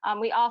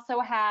 We also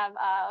have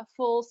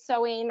full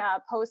sewing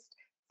post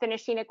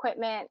finishing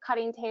equipment,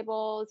 cutting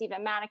tables,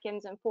 even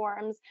mannequins and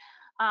forms,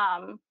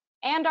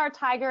 and our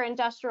Tiger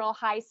Industrial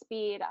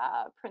high-speed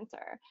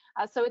printer.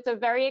 So it's a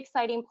very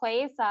exciting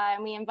place,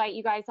 and we invite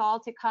you guys all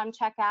to come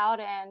check out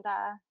and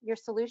your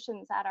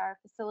solutions at our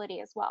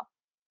facility as well.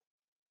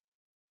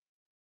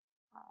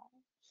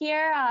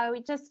 Here,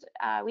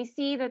 we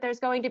see that there's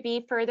going to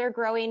be further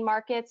growing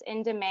markets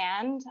in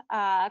demand,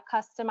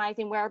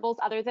 customizing wearables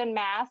other than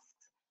masks.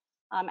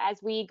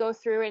 as we go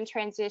through and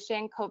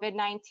transition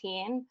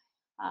COVID-19.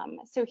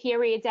 So here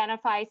we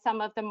identify some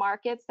of the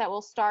markets that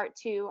will start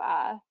to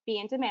be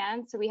in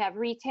demand. So we have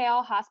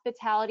retail,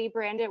 hospitality,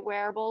 branded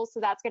wearables. So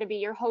that's going to be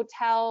your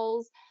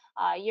hotels,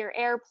 your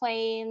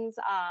airplanes,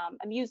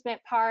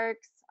 amusement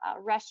parks,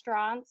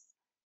 restaurants.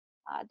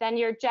 Then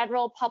your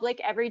general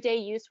public everyday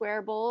use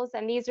wearables.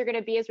 And these are going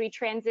to be as we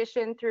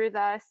transition through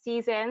the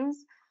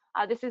seasons.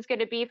 This is going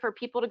to be for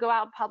people to go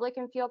out in public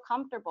and feel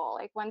comfortable.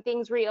 Like when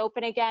things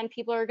reopen again,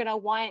 people are going to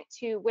want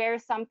to wear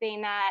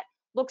something that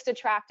looks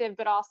attractive,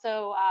 but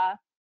also,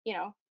 you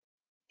know,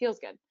 feels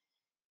good.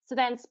 So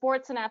then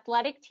sports and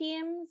athletic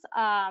teams,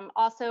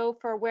 also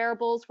for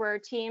wearables where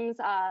teams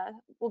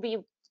will be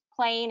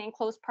playing in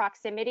close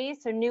proximity.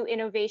 So new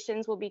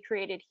innovations will be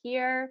created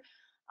here.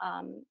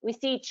 We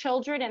see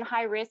children and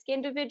high-risk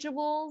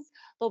individuals.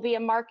 There'll be a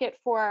market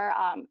for,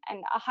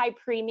 and a high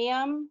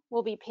premium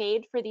will be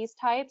paid for these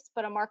types,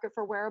 but a market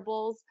for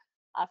wearables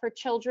for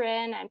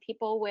children and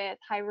people with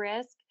high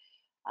risk.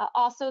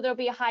 Also, there'll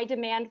be a high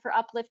demand for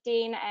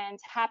uplifting and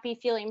happy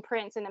feeling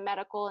prints in the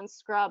medical and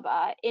scrub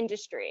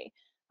industry.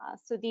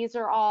 So these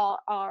are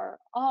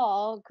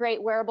all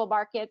great wearable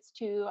markets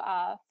to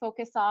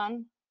focus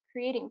on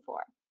creating for.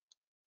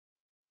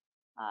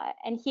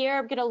 And here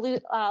I'm going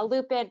to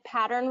loop in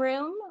Pattern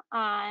Room,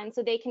 and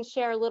so they can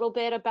share a little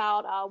bit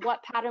about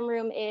what Pattern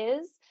Room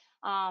is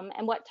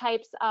and what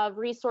types of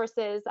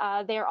resources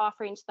they're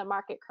offering to the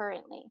market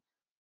currently.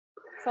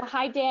 So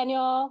hi,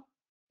 Daniel.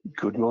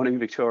 Good morning,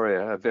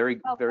 Victoria. A very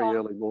Welcome.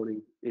 early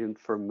morning in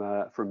from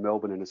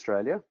Melbourne in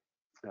Australia.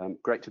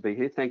 Great to be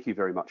here. Thank you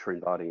very much for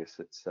inviting us.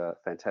 It's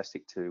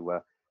fantastic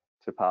to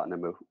partner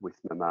with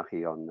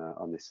Mimaki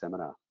on this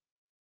seminar.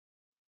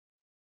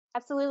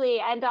 Absolutely,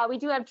 and we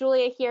do have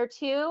Julia here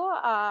too,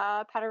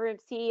 Pattern Room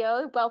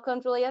CEO. Welcome,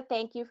 Julia.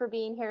 Thank you for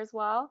being here as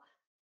well.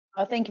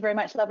 Oh, thank you very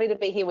much. Lovely to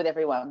be here with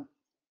everyone.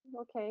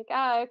 Okay,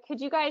 could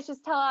you guys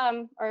just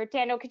tell, or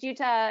Daniel, could you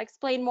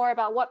explain more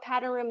about what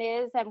Pattern Room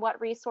is and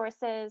what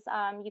resources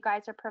you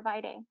guys are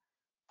providing?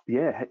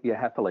 Yeah,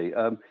 happily.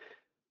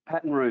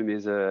 Pattern Room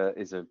is a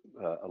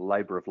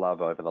labour of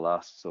love over the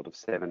last sort of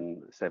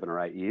seven or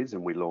 8 years,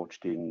 and we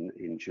launched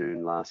in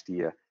June last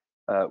year.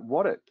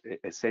 What it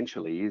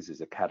essentially is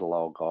a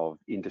catalogue of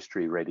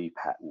industry-ready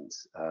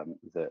patterns.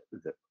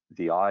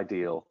 The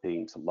ideal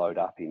thing to load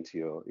up into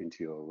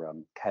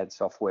your CAD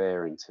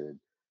software, into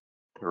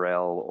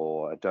Apparel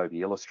or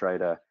Adobe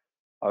Illustrator,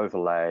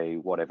 overlay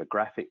whatever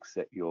graphics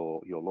that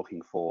you're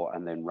looking for,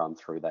 and then run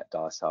through that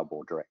dye-sub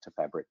or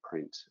direct-to-fabric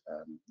print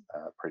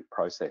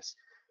process.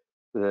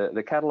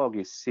 The catalogue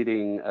is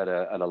sitting at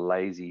a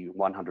lazy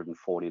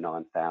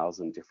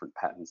 149,000 different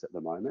patterns at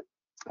the moment.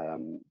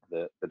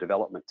 The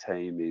development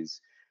team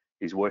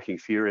is working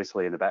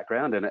furiously in the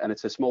background, and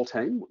it's a small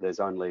team. There's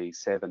only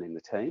 7 in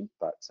the team,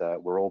 but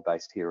we're all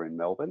based here in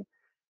Melbourne.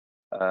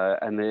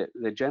 And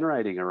they're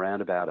generating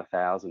around about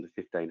 1,000 to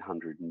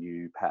 1,500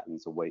 new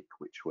patterns a week,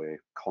 which we're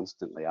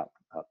constantly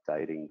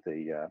updating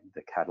the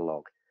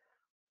catalogue.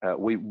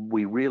 We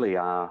really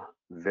are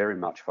very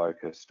much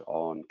focused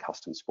on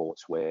custom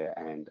sportswear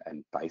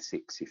and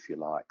basics, if you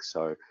like.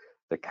 So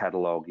the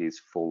catalogue is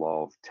full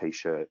of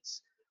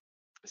t-shirts,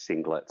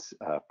 singlets,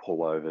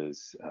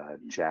 pullovers,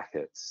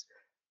 jackets,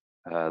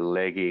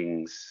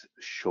 leggings,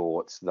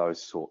 shorts,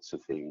 those sorts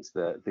of things.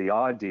 The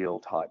ideal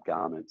type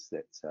garments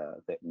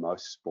that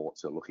most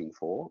sports are looking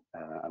for,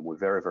 and we're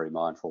very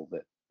mindful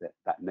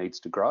that needs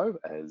to grow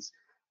as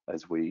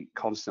we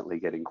constantly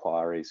get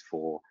inquiries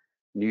for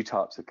new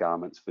types of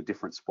garments for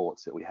different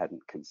sports that we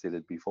hadn't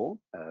considered before.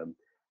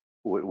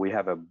 We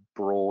have a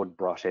broad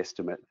brush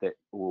estimate that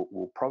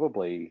we'll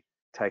probably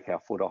take our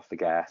foot off the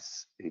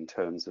gas in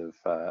terms of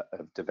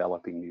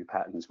developing new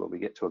patterns when we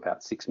get to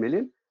about 6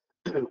 million.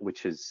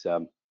 Which is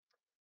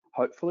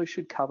hopefully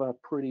should cover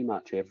pretty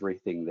much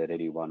everything that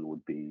anyone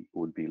would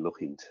be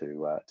looking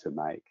to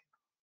make.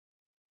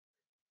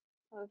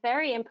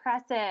 Very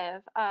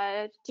impressive.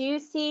 Do you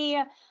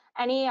see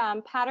any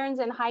patterns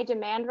in high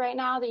demand right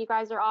now that you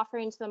guys are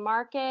offering to the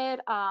market?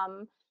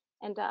 And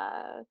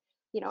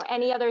you know,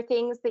 any other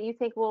things that you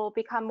think will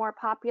become more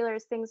popular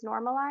as things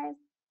normalize?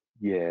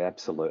 Yeah,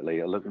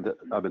 absolutely. Look,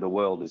 I mean, the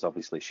world has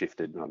obviously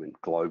shifted. I mean,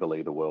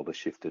 globally, the world has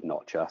shifted,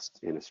 not just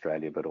in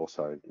Australia, but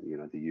also, you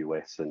know, the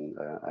US and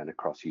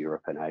across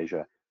Europe and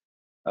Asia.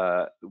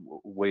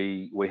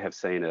 We have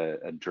seen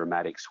a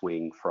dramatic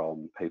swing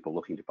from people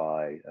looking to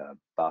buy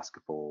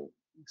basketball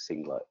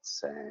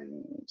singlets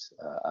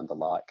and the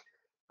like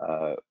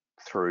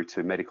through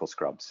to medical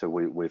scrubs. So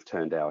we've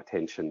turned our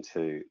attention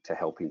to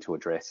helping to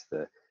address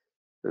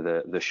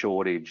the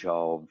shortage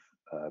of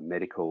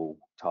medical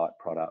type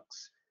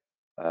products.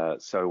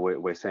 So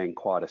we're seeing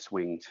quite a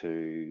swing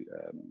to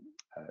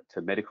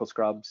medical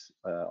scrubs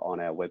on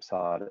our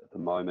website at the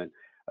moment.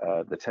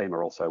 The team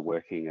are also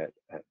working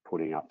at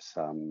putting up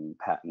some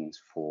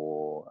patterns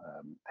for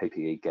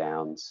PPE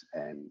gowns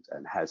and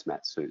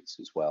hazmat suits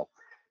as well.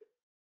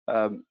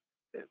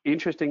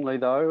 Interestingly,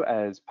 though,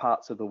 as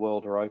parts of the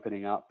world are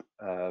opening up,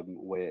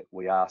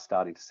 we are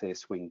starting to see a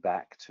swing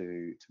back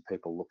to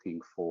people looking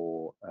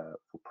for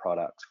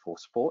products for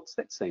sports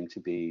that seem to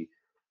be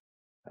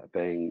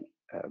being,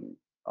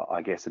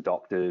 I guess,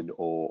 adopted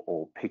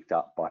or picked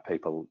up by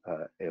people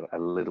a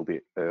little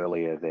bit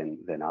earlier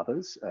than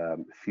others.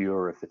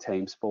 Fewer of the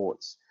team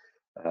sports.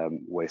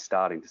 We're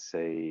starting to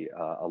see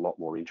a lot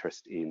more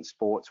interest in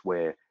sports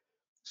where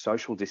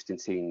social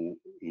distancing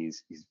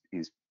is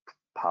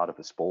part of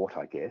the sport,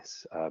 I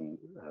guess.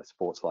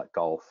 Sports like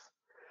golf,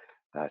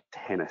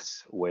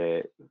 tennis,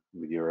 where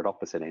you're at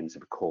opposite ends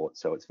of a court,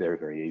 so it's very,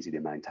 very easy to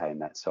maintain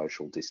that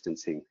social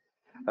distancing.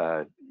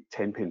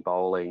 10-pin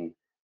bowling,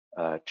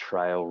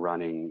 trail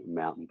running,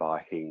 mountain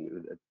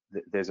biking.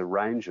 There's a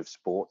range of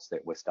sports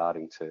that we're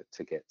starting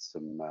to get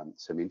some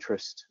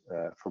interest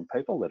from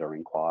people that are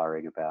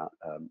inquiring about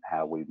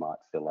how we might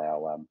fill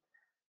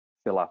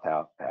up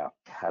our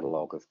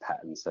catalogue of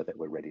patterns so that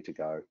we're ready to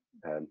go.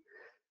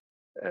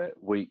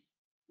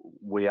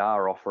 We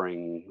are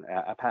offering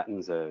our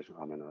patterns. I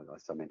mean,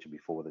 as I mentioned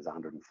before, there's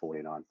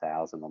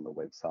 149,000 on the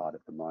website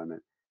at the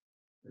moment.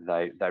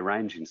 They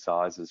range in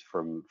sizes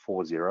from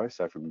 40,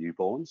 so from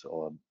newborns,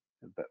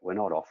 but we're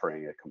not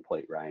offering a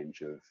complete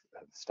range of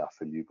stuff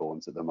for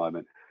newborns at the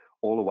moment,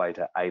 all the way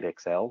to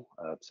 8XL,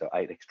 so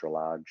 8 extra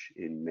large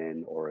in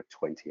men, or a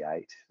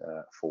 28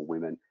 for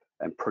women,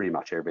 and pretty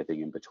much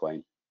everything in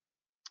between.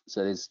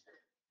 So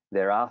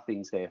there are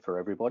things there for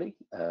everybody.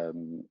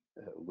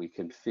 We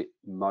can fit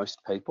most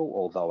people,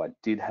 although I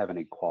did have an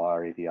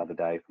inquiry the other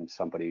day from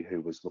somebody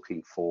who was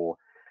looking for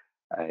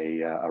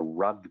a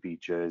rugby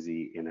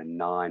jersey in a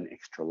 9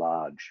 extra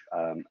large,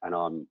 and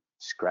I'm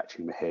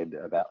scratching my head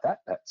about that.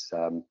 That's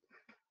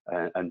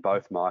and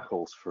both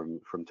Michaels from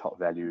Top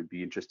Value would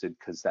be interested,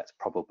 because that's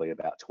probably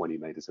about 20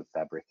 meters of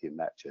fabric in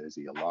that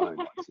jersey alone,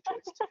 I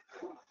suggest.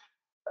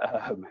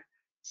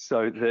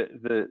 So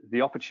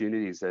the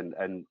opportunities and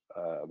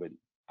I mean,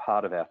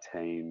 part of our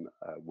team,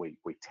 we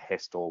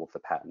test all of the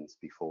patterns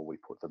before we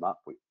put them up,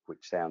 which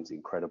sounds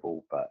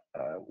incredible, but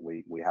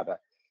we have a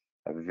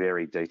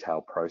very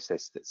detailed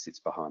process that sits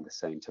behind the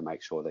scene to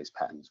make sure these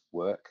patterns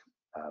work,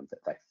 that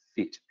they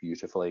fit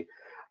beautifully,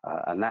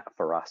 and that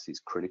for us is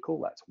critical.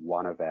 That's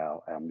one of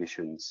our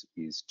missions,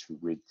 is to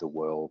rid the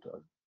world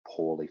of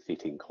poorly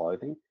fitting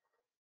clothing.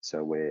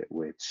 So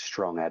we're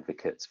strong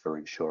advocates for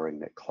ensuring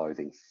that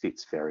clothing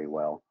fits very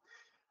well.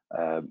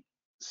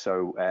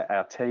 So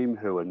our team,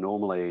 who are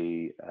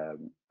normally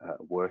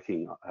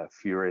working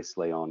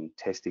furiously on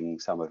testing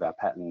some of our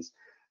patterns,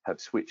 have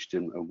switched,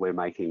 and we're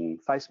making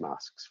face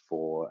masks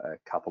for a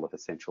couple of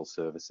essential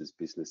services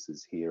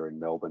businesses here in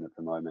Melbourne at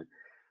the moment.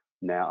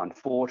 Now,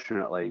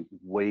 unfortunately,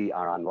 we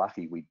are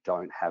unlucky. We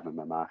don't have a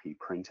Mimaki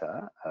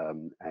printer,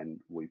 and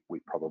we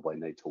probably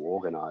need to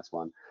organise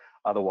one.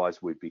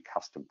 Otherwise, we'd be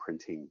custom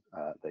printing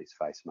these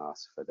face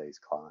masks for these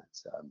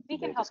clients. We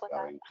can help with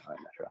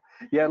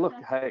that. Yeah, look,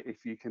 hey,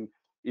 if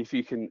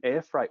you can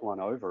air freight one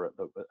over, it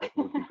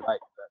would be great.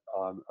 But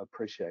I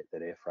appreciate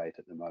that air freight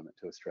at the moment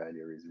to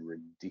Australia is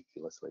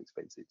ridiculously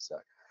expensive. So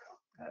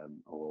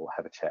we'll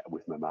have a chat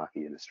with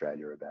Mimaki in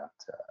Australia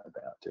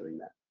about doing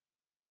that.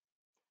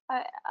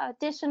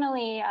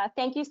 Additionally,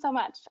 thank you so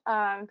much.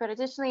 But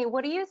additionally,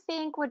 what do you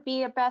think would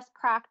be a best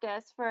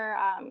practice for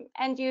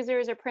end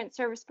users or print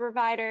service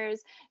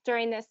providers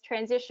during this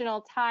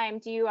transitional time?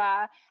 Do you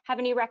have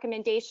any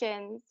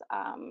recommendations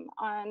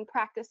on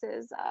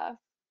practices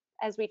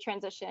as we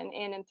transition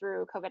in and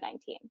through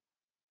COVID-19?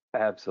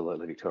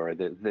 Absolutely, Victoria.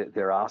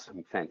 There are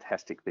some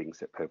fantastic things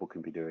that people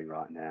can be doing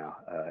right now.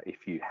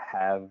 If you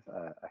have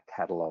a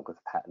catalogue of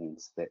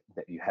patterns that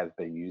you have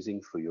been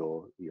using for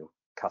your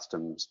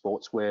custom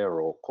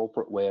sportswear or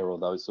corporate wear or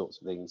those sorts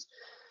of things,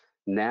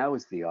 now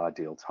is the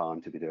ideal time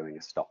to be doing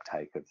a stock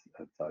take of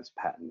those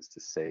patterns to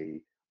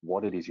see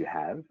what it is you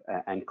have,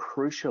 and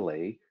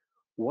crucially,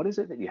 what is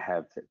it that you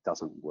have that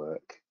doesn't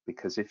work?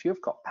 Because if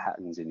you've got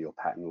patterns in your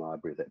pattern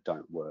library that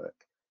don't work,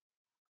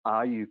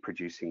 are you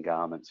producing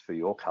garments for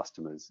your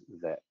customers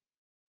that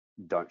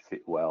don't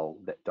fit well,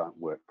 that don't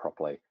work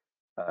properly?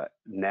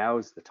 Now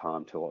is the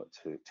time to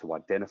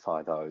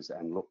identify those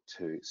and look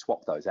to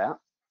swap those out.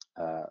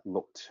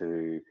 Look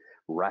to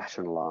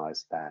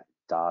rationalize that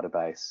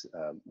database.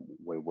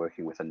 We're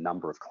working with a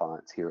number of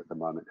clients here at the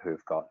moment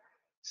who've got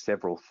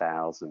several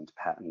thousand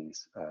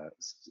patterns,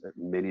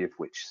 many of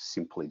which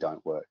simply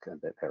don't work and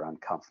that they're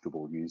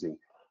uncomfortable using.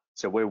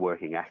 So we're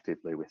working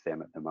actively with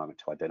them at the moment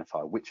to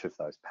identify which of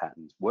those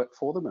patterns work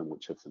for them and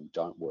which of them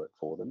don't work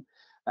for them,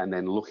 and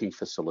then looking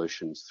for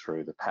solutions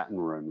through the pattern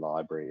room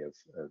library of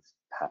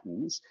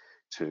patterns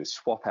to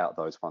swap out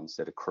those ones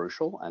that are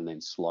crucial and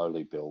then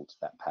slowly build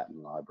that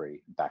pattern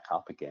library back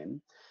up again.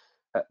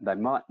 They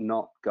might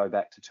not go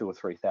back to 2,000 or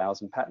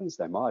 3,000 patterns.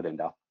 They might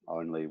end up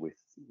only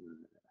with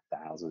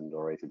 1,000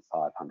 or even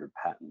 500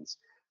 patterns.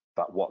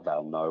 But what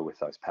they'll know with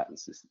those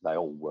patterns is that they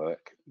all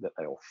work, that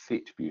they all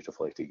fit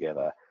beautifully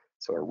together.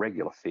 So a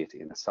regular fit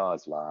in a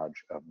size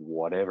large of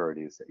whatever it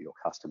is that your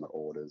customer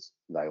orders,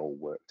 they all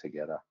work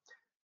together.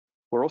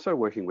 We're also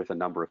working with a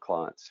number of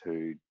clients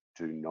who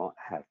do not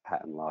have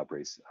patent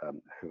libraries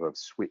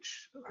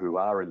who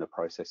are in the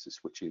process of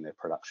switching their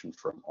production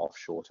from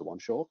offshore to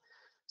onshore.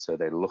 So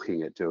they're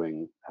looking at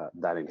doing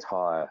that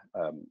entire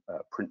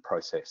print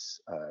process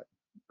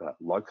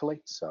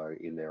locally, so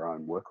in their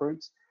own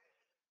workrooms,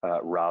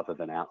 rather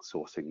than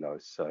outsourcing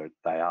those. So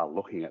they are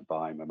looking at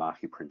buying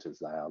Mimaki printers,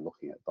 they are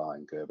looking at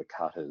buying Gerber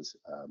cutters,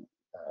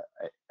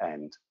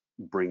 and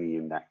bringing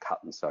in that cut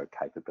and sew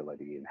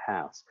capability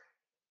in-house.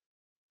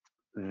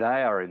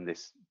 They are in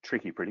this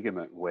tricky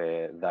predicament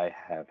where they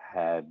have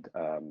had,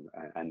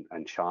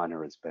 and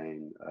China has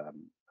been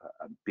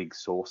a big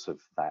source of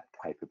that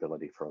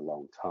capability for a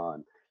long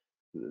time.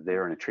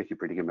 They're in a tricky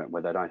predicament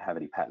where they don't have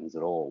any patents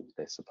at all.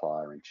 Their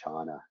supplier in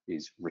China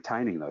is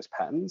retaining those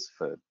patents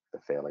for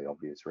fairly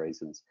obvious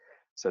reasons.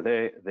 So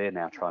they're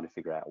now trying to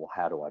figure out, well,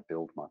 how do I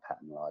build my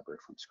patent library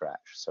from scratch?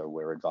 So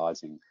we're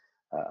advising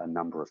a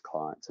number of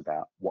clients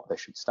about what they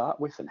should start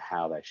with and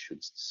how they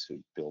should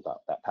build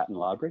up that patent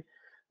library,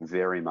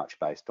 very much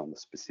based on the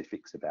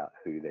specifics about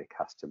who their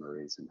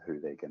customer is and who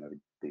they're going to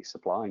be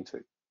supplying to.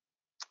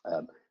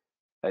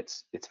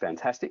 It's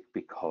fantastic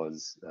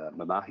because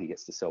Mimaki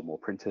gets to sell more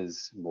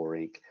printers, more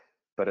ink,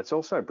 but it's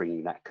also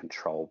bringing that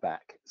control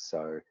back.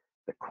 So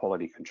the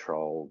quality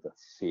control, the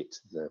fit,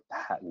 the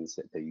patterns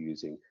that they're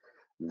using,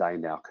 they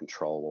now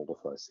control all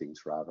of those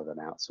things rather than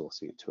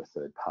outsourcing it to a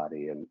third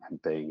party and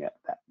being at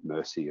that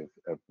mercy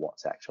of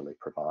what's actually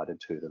provided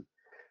to them.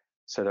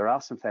 So there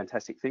are some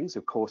fantastic things.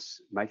 Of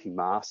course, making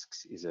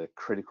masks is a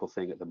critical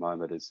thing at the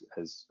moment, as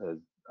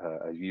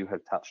you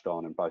have touched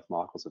on and both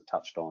Michaels have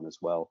touched on as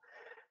well.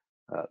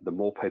 The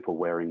more people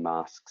wearing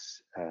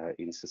masks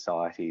in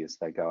society as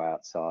they go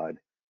outside,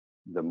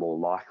 the more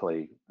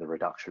likely the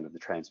reduction of the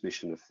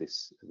transmission of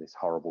this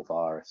horrible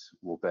virus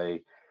will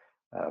be.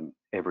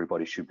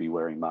 Everybody should be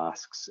wearing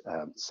masks.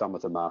 Some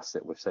of the masks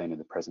that we've seen in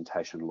the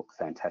presentation look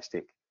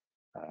fantastic.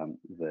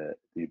 The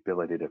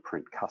ability to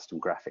print custom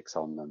graphics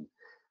on them.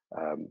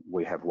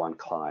 We have one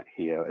client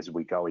here as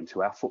we go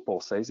into our football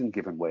season,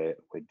 given we're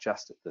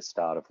just at the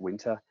start of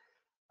winter.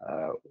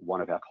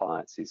 One of our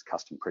clients is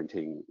custom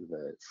printing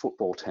the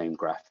football team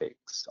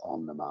graphics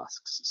on the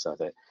masks so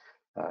that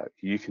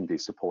you can be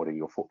supporting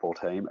your football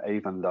team,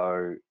 even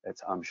though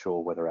it's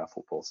unsure whether our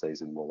football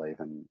season will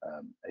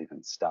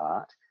even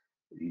start.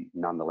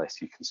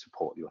 Nonetheless, you can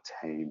support your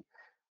team.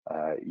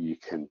 You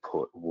can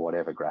put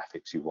whatever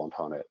graphics you want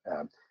on it.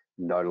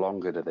 No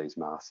longer do these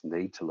masks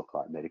need to look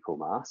like medical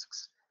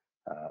masks.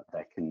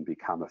 They can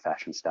become a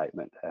fashion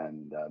statement,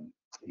 and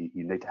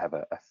you need to have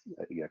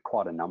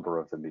quite a number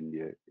of them in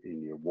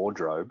your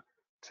wardrobe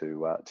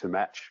to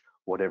match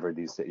whatever it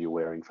is that you're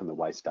wearing from the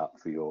waist up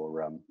for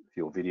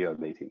your video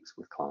meetings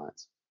with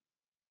clients.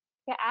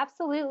 Yeah,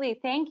 absolutely.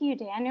 Thank you,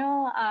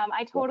 Daniel.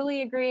 I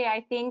totally agree.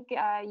 I think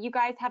you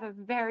guys have a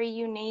very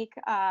unique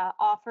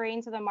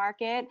offering to the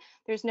market.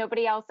 There's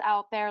nobody else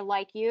out there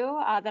like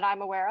you that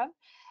I'm aware of.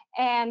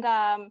 And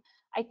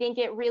I think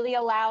it really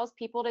allows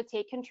people to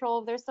take control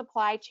of their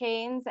supply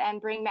chains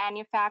and bring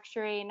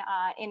manufacturing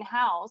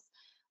in-house.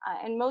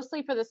 And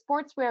mostly for the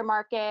sportswear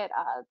market,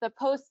 the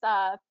post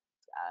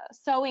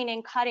sewing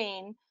and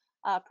cutting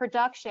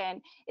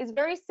production is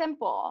very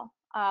simple.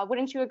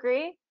 Wouldn't you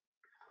agree?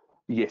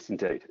 Yes,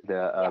 indeed.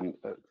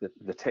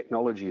 The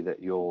technology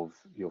that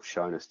you've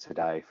shown us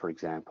today, for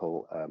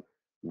example,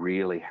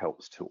 really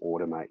helps to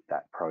automate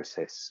that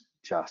process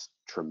just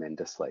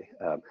tremendously.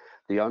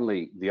 The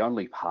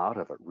only part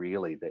of it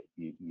really that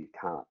you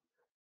can't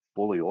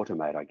fully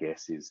automate, I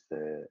guess, is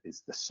the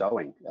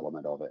sewing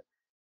element of it.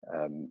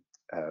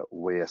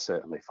 We are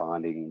certainly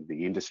finding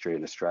the industry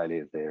in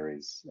Australia, there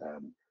is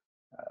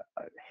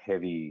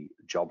heavy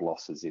job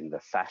losses in the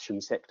fashion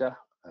sector.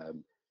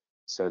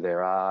 So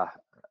there are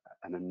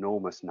an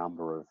enormous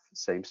number of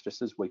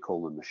seamstresses, we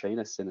call them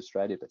machinists in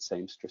Australia, but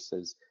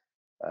seamstresses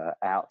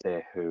out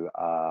there who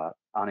are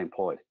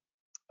unemployed.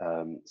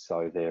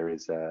 So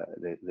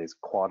there's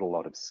quite a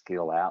lot of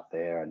skill out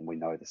there, and we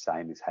know the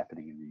same is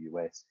happening in the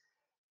US,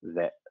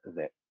 that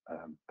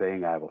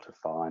being able to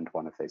find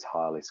one of these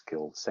highly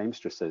skilled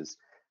seamstresses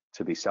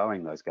to be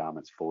sewing those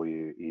garments for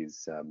you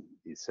is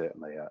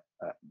certainly a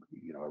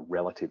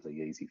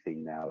relatively easy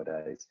thing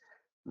nowadays.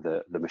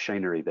 The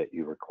machinery that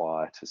you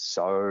require to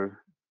sew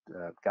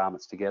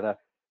garments together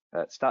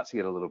starts to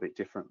get a little bit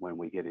different when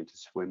we get into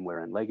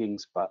swimwear and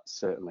leggings, but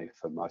certainly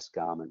for most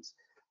garments,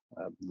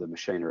 the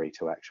machinery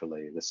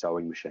the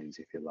sewing machines,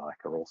 if you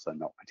like, are also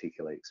not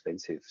particularly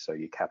expensive. So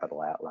your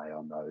capital outlay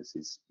on those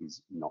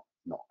is not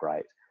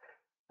great.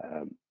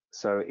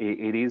 So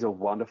it is a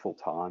wonderful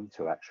time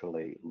to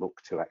actually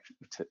look to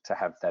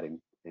have that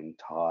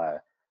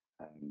entire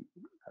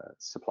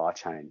supply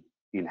chain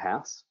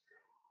in-house.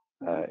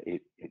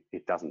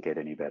 It doesn't get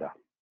any better.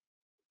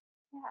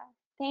 Yeah,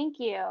 thank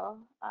you.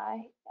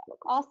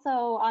 Also,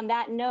 on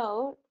that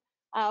note,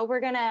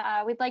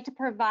 we'd like to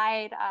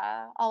provide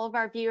all of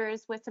our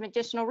viewers with some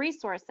additional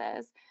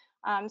resources.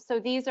 So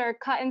these are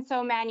cut and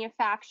sew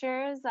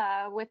manufacturers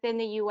within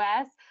the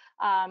US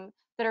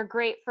that are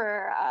great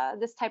for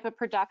this type of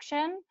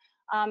production.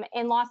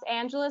 In Los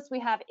Angeles, we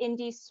have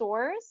Indie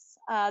Source.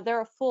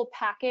 They're a full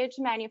package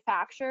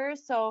manufacturer.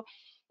 So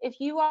if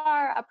you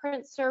are a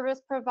print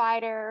service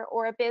provider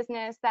or a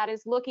business that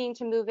is looking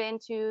to move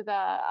into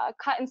the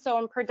cut and sew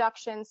and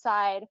production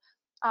side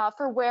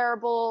for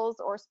wearables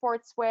or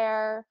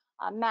sportswear,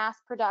 mass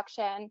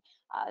production,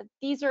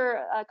 these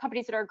are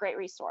companies that are a great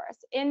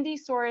resource.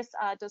 IndieSource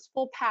does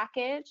full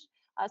package.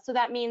 So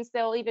that means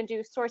they'll even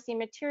do sourcing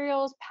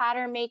materials,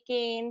 pattern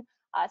making,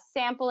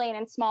 sampling,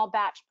 and small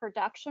batch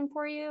production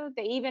for you.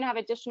 They even have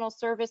additional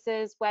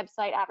services,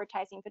 website,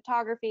 advertising,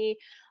 photography,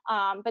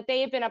 but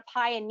they have been a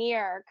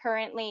pioneer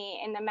currently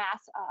in the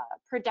mass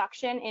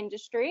production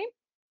industry.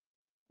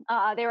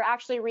 They were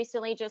actually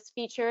recently just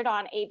featured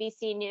on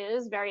ABC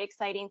News, very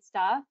exciting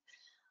stuff.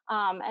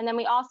 And then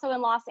we also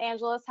in Los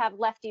Angeles have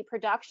Lefty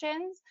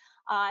Productions,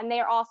 and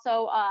they are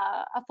also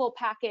a full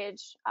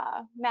package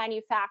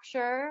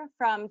manufacturer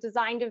from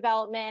design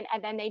development,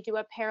 and then they do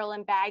apparel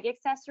and bag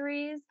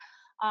accessories,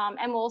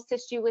 and will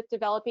assist you with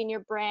developing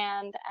your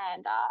brand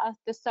and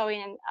the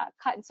sewing and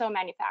cut and sew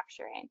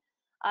manufacturing.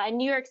 In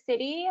New York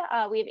City,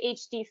 we have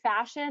HD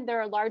Fashion.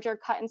 They're a larger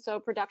cut and sew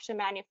production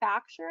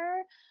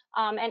manufacturer.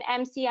 And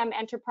MCM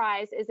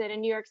Enterprise is a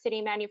New York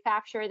City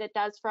manufacturer that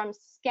does from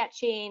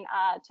sketching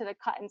to the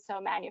cut and sew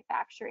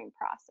manufacturing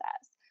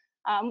process.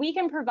 We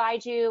can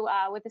provide you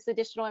with this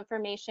additional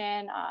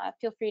information.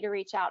 Feel free to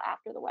reach out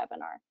after the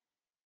webinar.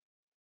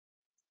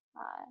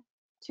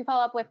 To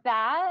follow up with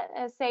that,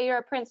 say you're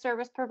a print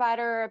service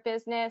provider or a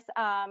business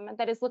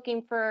that is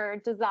looking for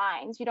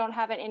designs. You don't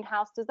have an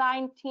in-house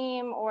design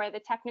team or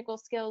the technical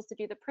skills to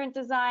do the print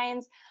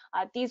designs.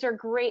 These are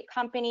great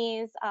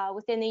companies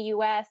within the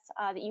US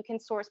that you can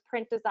source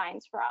print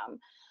designs from.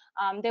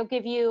 They'll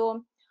give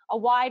you a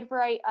wide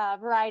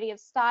variety of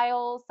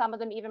styles. Some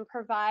of them even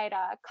provide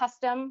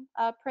custom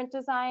print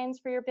designs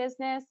for your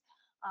business.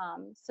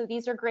 So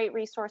these are great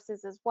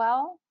resources as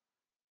well.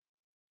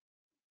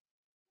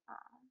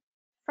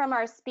 From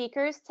our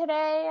speakers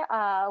today,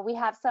 we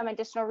have some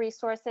additional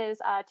resources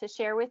to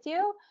share with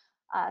you.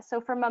 So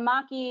for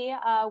Mimaki,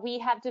 we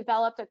have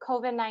developed a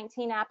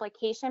COVID-19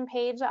 application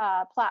page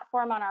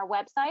platform on our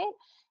website.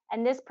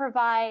 And this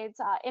provides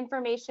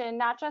information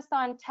not just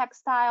on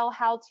textile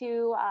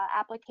how-to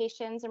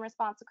applications in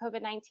response to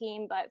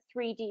COVID-19, but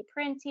 3D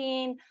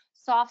printing,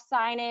 soft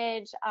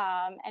signage,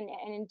 and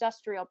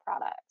industrial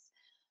products.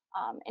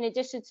 In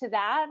addition to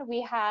that,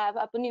 we have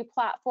a new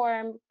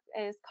platform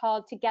is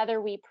called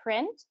Together We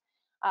Print.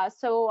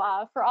 So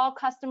for all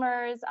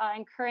customers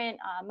and current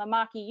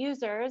Mimaki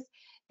users,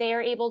 they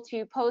are able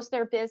to post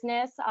their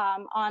business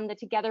on the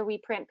Together We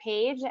Print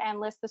page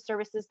and list the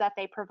services that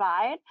they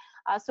provide.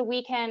 So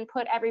we can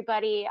put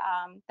everybody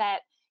that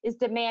is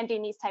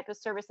demanding these type of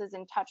services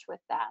in touch with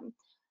them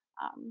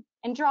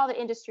and draw the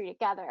industry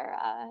together.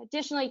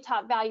 Additionally,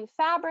 Top Value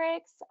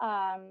Fabrics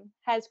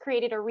has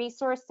created a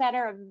resource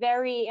center, a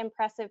very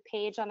impressive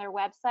page on their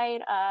website.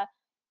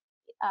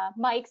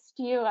 Mike's,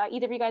 do you,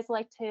 either of you guys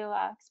like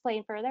to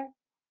explain further?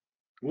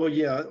 Well,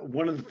 yeah,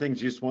 one of the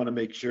things you just want to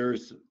make sure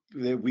is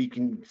that we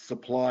can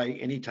supply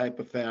any type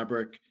of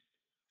fabric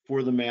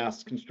for the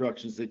mass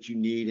constructions that you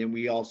need. And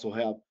we also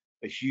have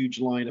a huge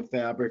line of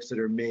fabrics that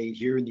are made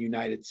here in the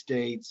United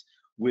States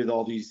with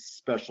all these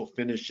special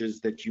finishes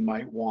that you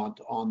might want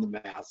on the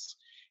mass.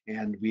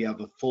 And we have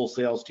a full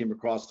sales team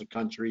across the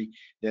country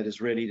that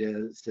is ready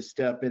to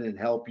step in and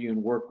help you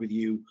and work with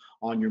you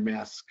on your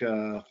mask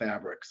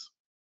fabrics.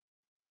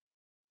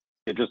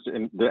 Just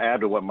to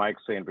add to what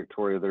Mike's saying,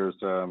 Victoria, there's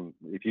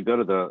if you go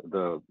to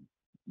the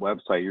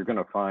website, you're going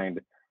to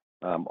find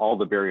all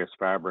the various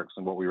fabrics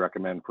and what we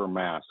recommend for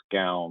masks,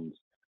 gowns,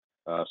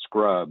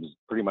 scrubs,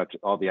 pretty much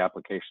all the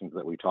applications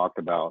that we talked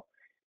about,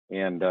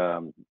 and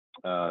some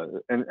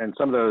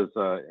of those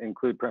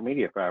include print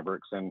media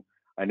fabrics. And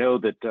I know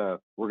that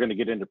we're going to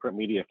get into print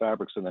media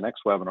fabrics in the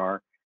next webinar,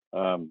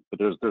 but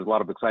there's a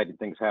lot of exciting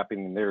things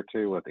happening there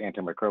too with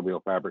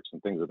antimicrobial fabrics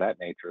and things of that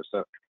nature.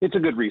 So it's a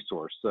good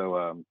resource.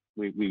 So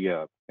we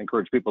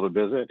encourage people to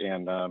visit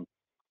and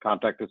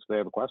contact us if they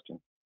have a question.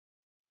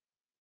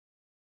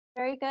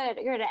 Very good.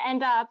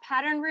 And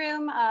Pattern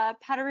Room,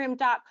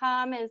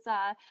 patternroom.com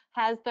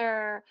has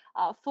their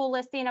full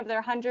listing of their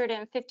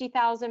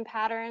 150,000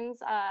 patterns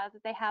that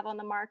they have on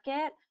the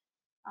market.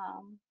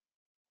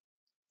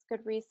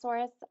 Good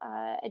resource.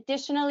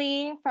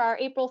 Additionally, for our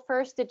April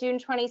 1st to June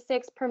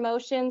 26th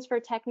promotions for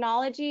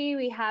technology,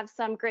 we have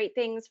some great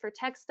things for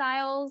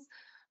textiles.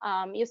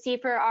 You'll see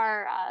for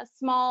our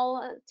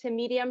small to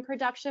medium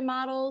production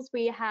models,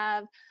 we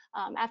have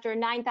after a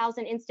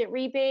 9,000 instant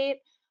rebate,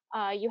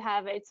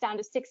 it's down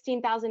to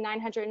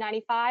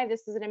 $16,995.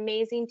 This is an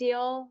amazing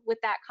deal. With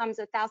that comes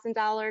a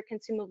 $1,000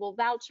 consumable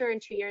voucher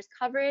and 2 years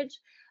coverage.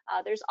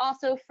 There's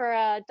also for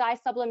a dye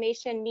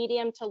sublimation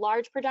medium to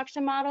large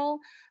production model,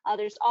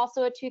 there's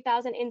also a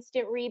 $2,000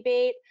 instant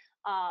rebate,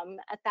 a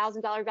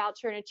 $1,000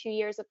 voucher and 2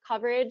 years of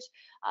coverage.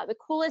 The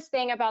coolest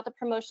thing about the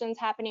promotions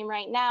happening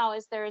right now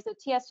is there's a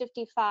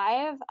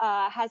TS55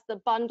 has the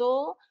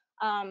bundle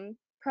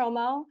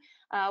promo,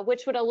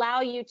 which would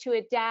allow you to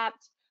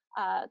adapt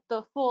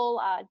the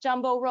full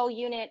jumbo roll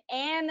unit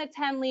and the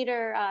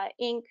 10-liter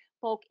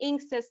bulk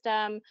ink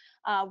system,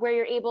 where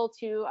you're able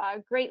to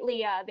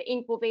greatly, the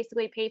ink will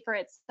basically pay for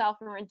itself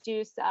and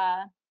reduce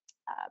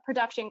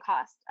production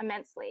costs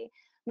immensely.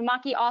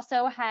 Mimaki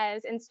also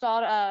has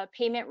installed a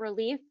payment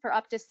relief for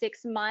up to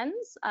 6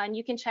 months, and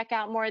you can check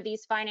out more of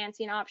these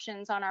financing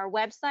options on our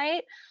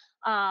website.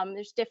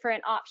 There's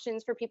different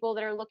options for people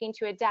that are looking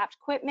to adapt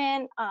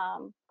equipment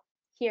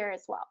here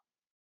as well.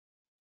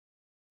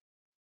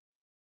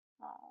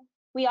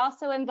 We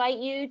also invite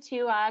you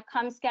to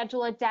come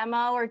schedule a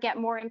demo or get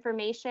more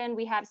information.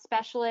 We have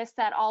specialists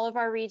at all of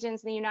our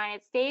regions in the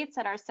United States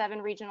at our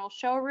 7 regional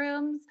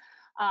showrooms.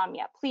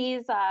 Yeah,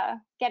 please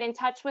get in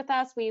touch with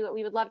us. We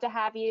would love to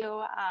have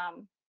you,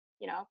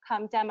 you know,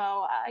 come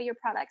demo your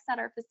products at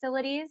our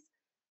facilities.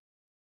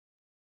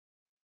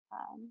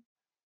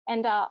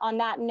 And on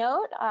that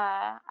note,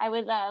 I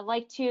would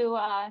like to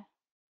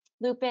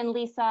loop in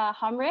Lisa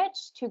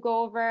Humrich to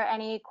go over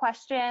any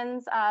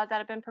questions that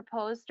have been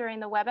proposed during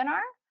the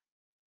webinar.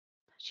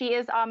 She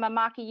is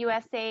Mimaki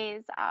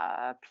USA's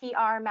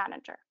PR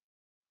manager.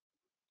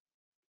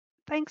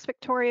 Thanks,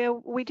 Victoria.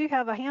 We do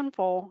have a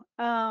handful.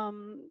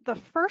 The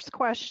first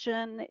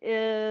question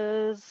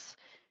is,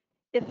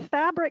 if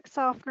fabric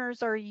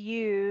softeners are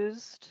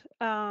used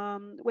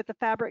with the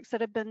fabrics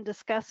that have been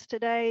discussed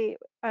today,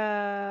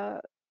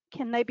 can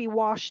they be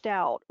washed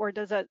out, or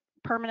does it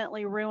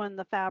permanently ruin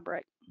the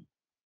fabric?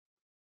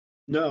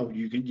 No,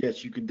 you can,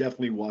 yes, you can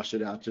definitely wash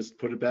it out. Just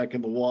put it back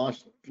in the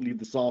wash, leave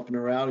the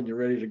softener out, and you're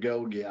ready to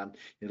go again.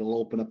 It'll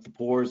open up the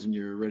pores and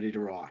you're ready to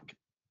rock.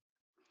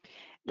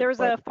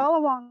 There's a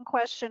follow-on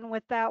question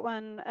with that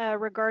one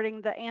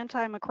regarding the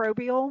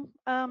antimicrobial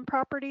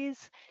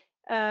properties.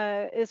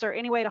 Is there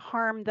any way to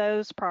harm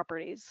those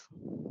properties?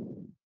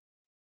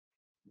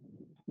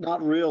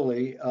 Not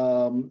really.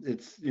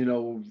 It's, you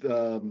know,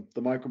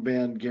 the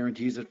microban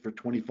guarantees it for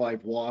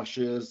 25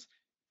 washes.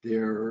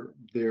 They're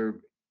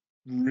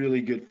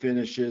really good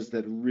finishes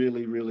that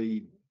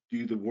really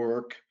do the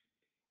work.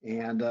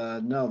 And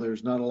no,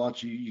 there's not a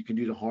lot you can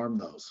do to harm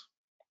those.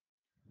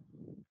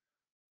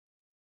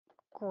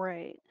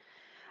 Great.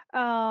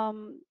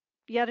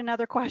 Yet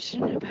another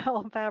question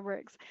about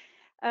fabrics.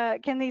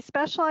 Can these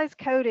specialized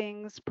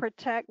coatings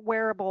protect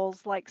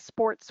wearables like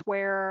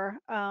sportswear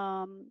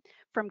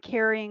from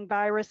carrying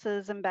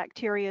viruses and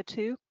bacteria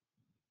too?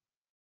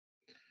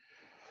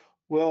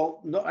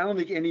 Well, no, I don't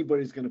think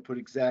anybody's going to put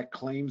exact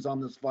claims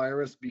on this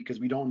virus because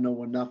we don't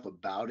know enough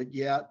about it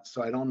yet.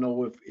 So I don't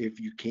know if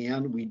you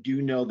can. We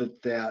do know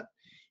that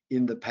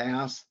in the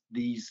past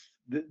these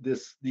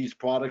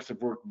products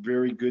have worked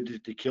very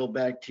good to kill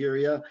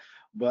bacteria.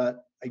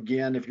 But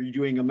again, if you're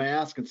doing a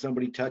mask and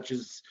somebody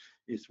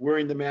is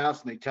wearing the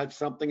mask and they touch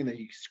something and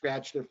they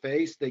scratch their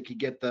face, they could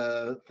get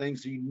the thing.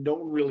 So you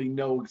don't really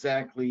know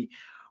exactly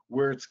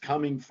where it's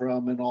coming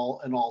from in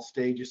all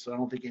stages. So I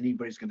don't think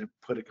anybody's going to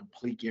put a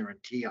complete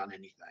guarantee on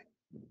anything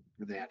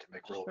with the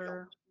antimicrobial.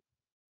 Sure.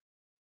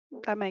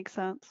 That makes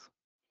sense.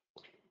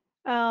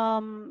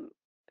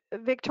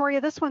 Victoria,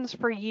 this one's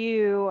for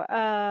you.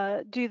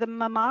 Do the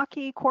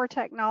Mimaki core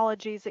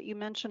technologies that you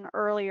mentioned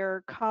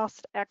earlier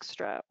cost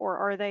extra, or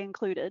are they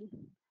included?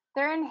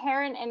 They're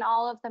inherent in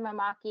all of the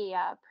Mimaki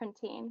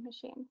printing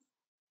machines.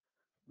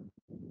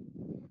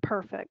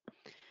 Perfect.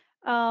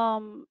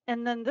 And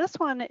then this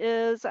one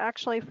is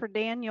actually for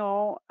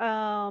Daniel.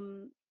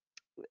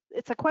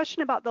 It's a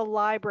question about the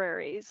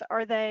libraries.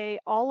 Are they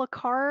a la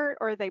carte,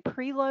 or are they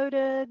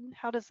preloaded?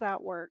 How does that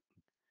work?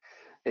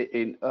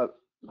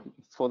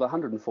 For the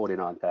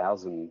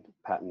 149,000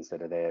 patterns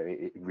that are there,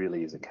 it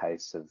really is a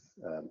case of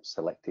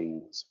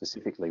selecting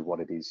specifically what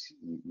it is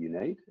you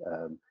need.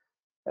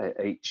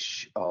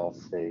 Each of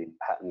the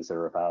patterns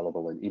are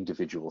available in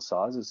individual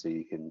sizes, so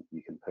you can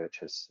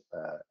purchase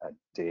a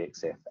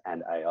DXF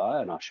and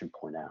AI, and I should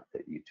point out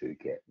that you do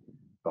get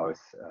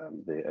both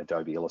the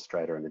Adobe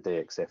Illustrator and the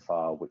DXF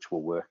file, which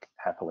will work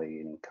happily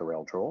in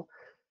CorelDRAW.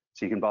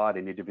 So you can buy it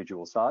in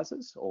individual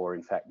sizes, or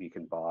in fact you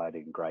can buy it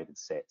in graded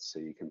sets. So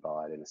you can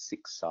buy it in a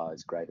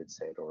 6-size graded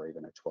set or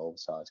even a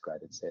 12-size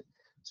graded set.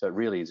 So it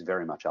really is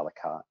very much a la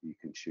carte. You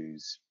can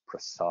choose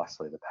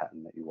precisely the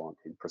pattern that you want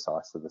in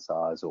precisely the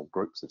size or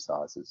groups of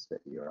sizes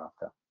that you're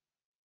after.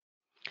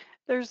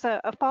 There's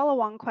a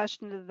follow-on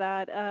question to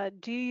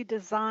that. Do you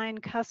design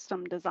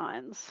custom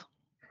designs?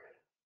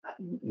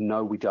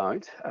 No, we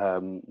don't.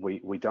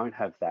 We don't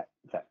have that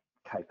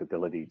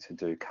capability to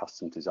do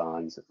custom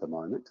designs at the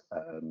moment.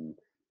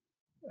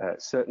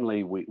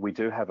 Certainly, we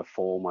do have a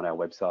form on our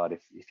website.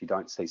 If you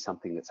don't see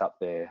something that's up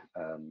there,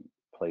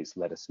 please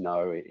let us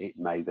know. It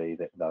may be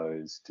that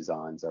those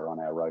designs are on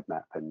our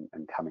roadmap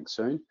and coming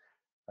soon.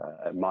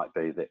 It might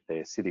be that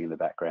they're sitting in the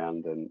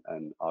background and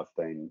I've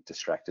been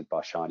distracted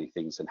by shiny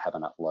things and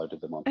haven't uploaded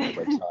them onto the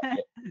website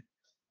yet.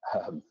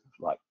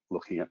 Like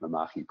looking at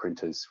Mimaki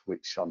printers,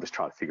 which I'm just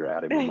trying to figure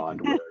out in my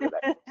mind where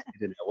that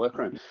is in our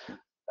workroom.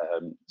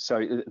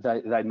 So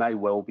they may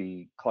well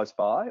be close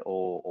by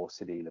or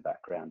sitting in the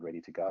background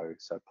ready to go.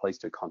 So please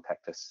do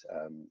contact us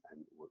and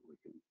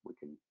we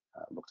can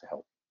look to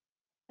help.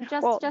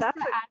 Just to add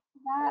to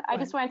that. I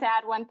just wanted to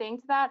add one thing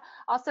to that.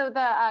 Also,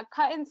 the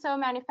cut and sew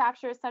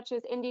manufacturers such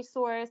as Indie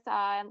Source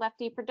and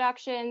Lefty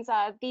Productions,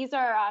 these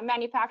are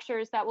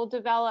manufacturers that will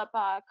develop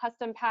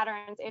custom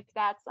patterns if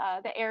that's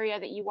the area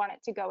that you want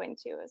it to go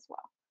into as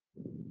well.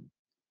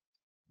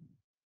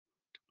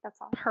 That's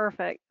all.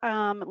 Perfect.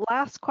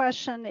 Last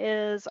question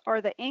is,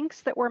 are the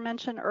inks that were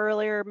mentioned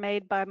earlier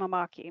made by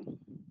Mimaki?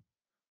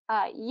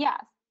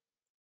 Yes.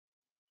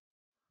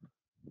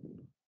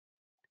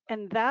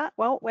 And that,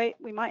 well, wait,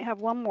 we might have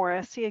one more. I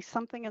see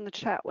something in the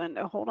chat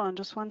window. Hold on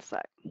just one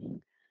sec.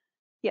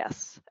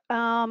 Yes.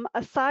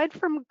 Aside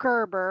from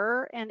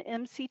Gerber and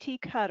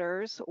MCT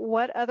cutters,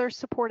 what other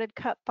supported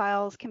cut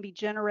files can be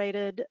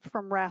generated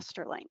from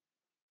Rasterling?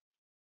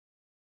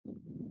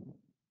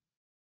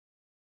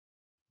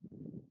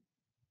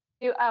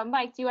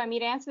 Mike, do you want me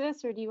to answer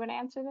this, or do you want to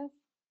answer this?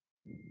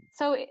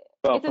 So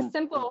Well, it's a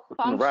simple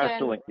function.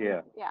 Rasterling,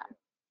 yeah. Yeah.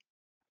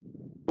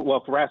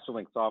 Well, for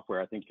Rasterling software,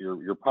 I think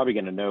you're probably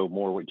going to know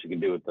more what you can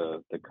do with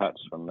the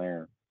cuts from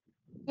there.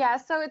 Yeah,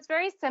 so it's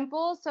very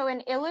simple. So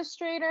in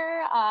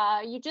Illustrator,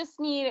 you just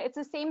need, it's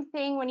the same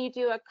thing when you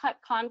do a cut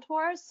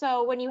contour.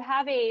 So when you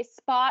have a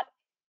spot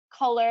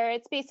color,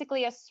 it's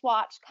basically a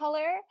swatch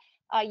color.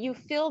 You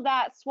fill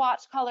that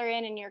swatch color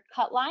in your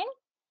cut line.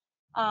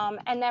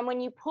 And then when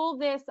you pull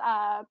this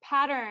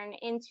pattern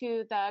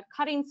into the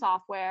cutting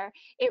software,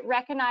 it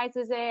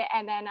recognizes it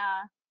and then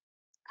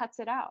cuts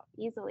it out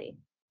easily.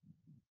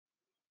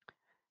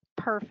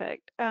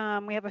 Perfect.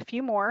 We have a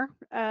few more.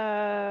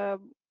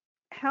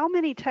 How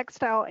many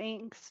textile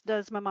inks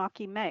does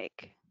Mimaki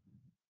make?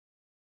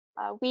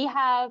 We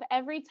have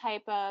every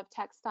type of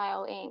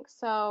textile ink.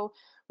 So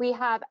we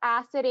have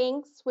acid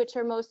inks, which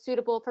are most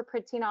suitable for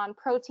printing on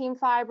protein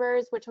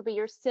fibers, which will be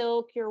your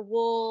silk, your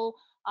wool,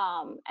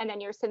 and then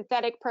your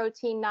synthetic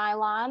protein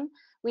nylon.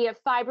 We have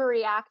fiber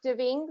reactive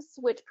inks,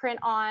 which print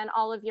on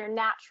all of your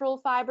natural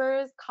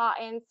fibers,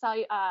 cotton,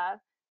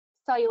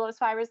 cellulose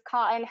fibers,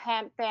 cotton,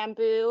 hemp,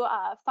 bamboo.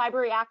 Fiber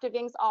reactive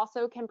inks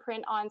also can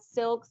print on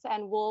silks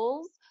and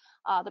wools,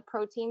 the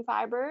protein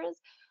fibers.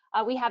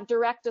 We have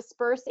direct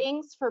disperse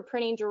inks for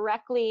printing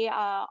directly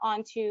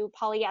onto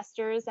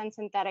polyesters and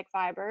synthetic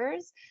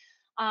fibers.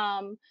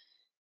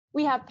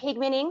 We have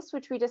pigment inks,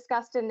 which we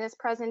discussed in this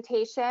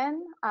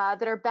presentation,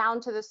 that are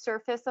bound to the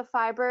surface of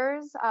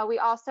fibers. We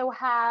also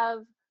have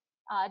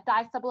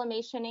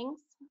dye-sublimation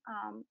inks,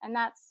 and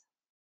that's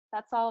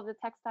all of the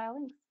textile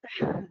inks.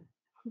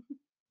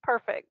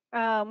 Perfect.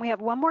 We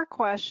have one more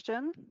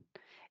question.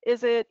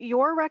 Is it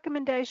your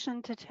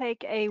recommendation to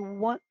take a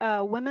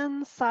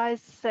women's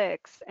size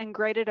 6 and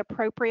grade it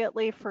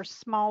appropriately for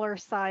smaller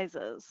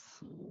sizes?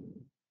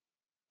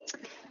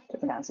 I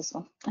can answer this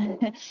one.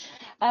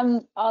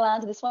 I'll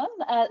answer this one.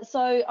 So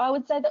I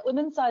would say that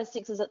women's size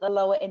 6 is at the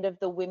lower end of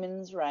the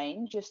women's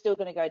range. You're still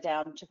going to go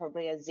down to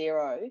probably a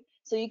 0.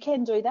 So you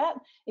can do that.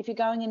 If you're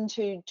going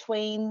into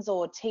tweens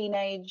or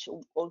teenage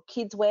or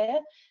kids wear,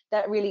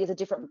 that really is a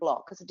different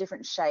block. It's a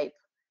different shape.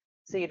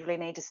 So you'd really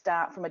need to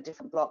start from a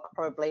different block,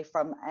 probably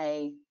from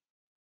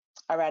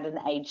around an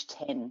age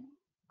 10,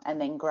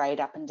 and then grade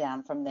up and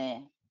down from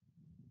there.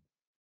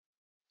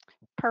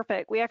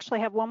 Perfect. We actually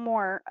have one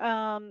more.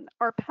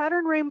 Are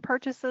Pattern Room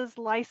purchases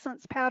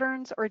licensed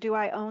patterns, or do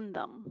I own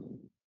them?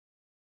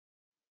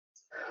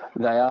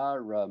 They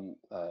are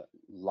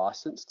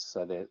licensed,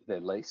 so they're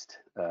leased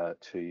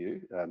to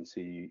you, so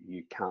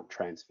you can't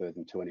transfer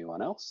them to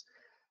anyone else.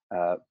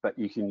 But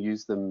you can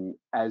use them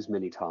as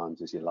many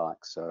times as you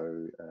like.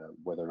 So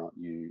whether or not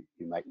you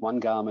make one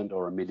garment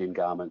or 1 million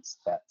garments,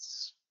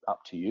 that's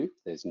up to you.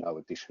 There's no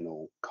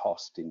additional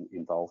cost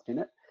involved in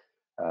it.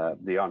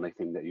 The only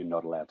thing that you're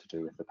not allowed to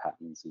do with the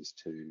patterns is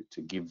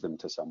to give them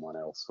to someone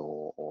else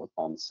or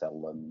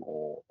on-sell them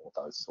or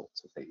those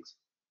sorts of things.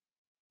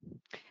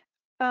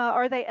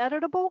 Are they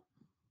editable?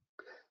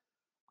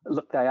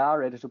 Look, they are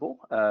editable.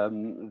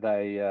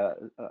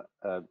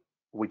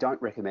 We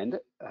don't recommend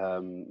it.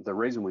 The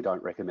reason we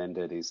don't recommend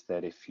it is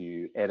that if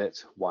you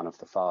edit one of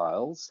the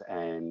files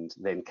and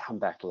then come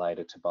back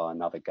later to buy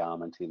another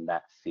garment in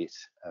that fit,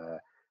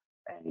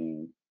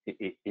 and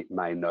it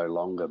may no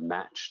longer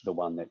match the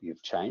one that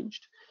you've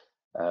changed.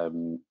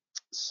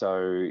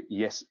 So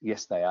yes,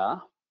 they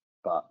are,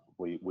 but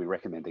we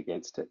recommend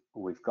against it.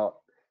 We've got,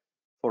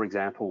 for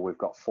example, we've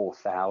got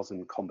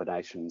 4,000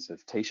 combinations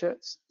of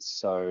t-shirts.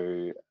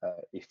 So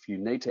if you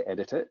need to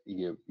edit it,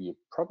 you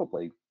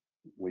probably,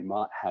 we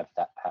might have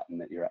that pattern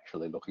that you're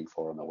actually looking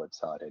for on the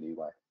website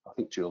anyway. I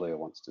think Julia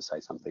wants to say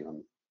something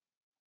on.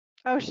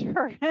 Oh,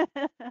 sure.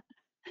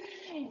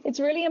 It's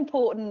really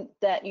important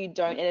that you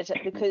don't edit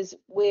it because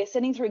we're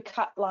sending through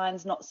cut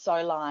lines, not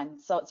sew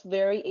lines. So it's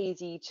very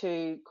easy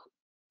to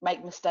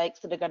make mistakes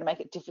that are going to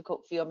make it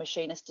difficult for your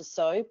machinist to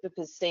sew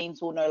because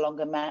seams will no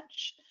longer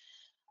match.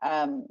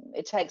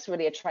 It takes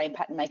really a trained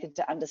pattern maker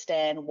to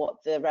understand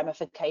what the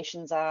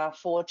ramifications are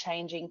for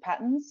changing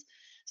patterns.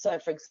 So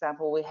for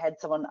example, we had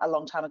someone a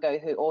long time ago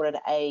who ordered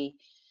a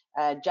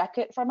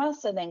jacket from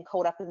us and then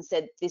called up and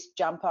said, this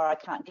jumper, I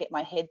can't get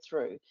my head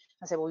through.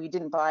 I said, well, you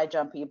didn't buy a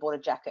jumper, you bought a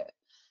jacket.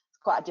 It's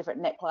quite a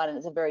different neckline and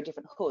it's a very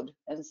different hood.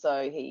 And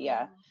so he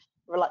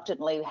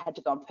reluctantly had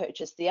to go and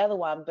purchase the other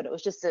one, but it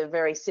was just a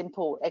very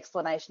simple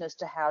explanation as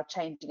to how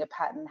changing a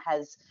pattern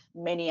has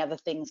many other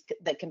things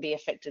that can be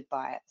affected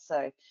by it.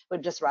 So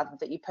we'd just rather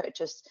that you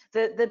purchase.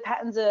 The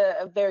patterns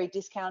are very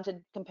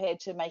discounted compared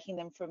to making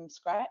them from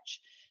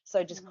scratch.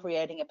 So just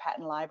creating a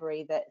pattern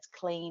library that's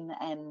clean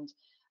and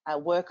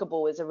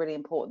workable is a really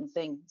important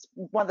thing. It's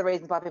one of the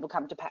reasons why people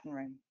come to Pattern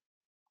Room.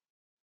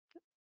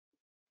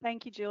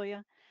 Thank you,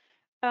 Julia.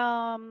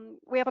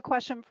 We have a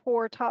question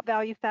for Top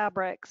Value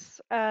Fabrics.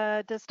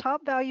 Does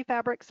Top Value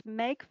Fabrics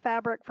make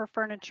fabric for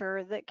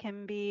furniture that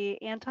can be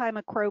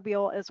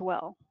antimicrobial as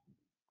well?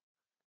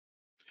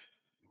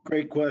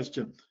 Great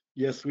question.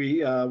 Yes, we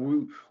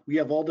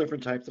have all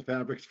different types of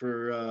fabrics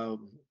for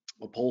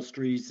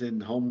upholsteries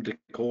and home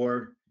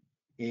decor,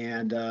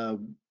 and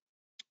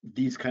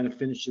these kind of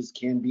finishes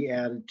can be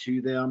added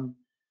to them.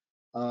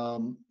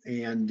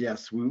 And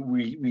yes,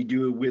 we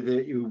do it with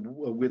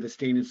a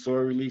stain and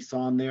soil release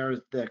on there,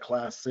 that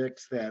class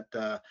 6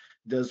 that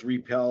does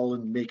repel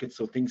and make it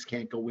so things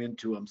can't go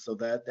into them. So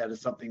that is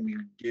something we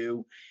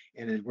do,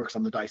 and it works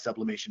on the dye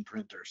sublimation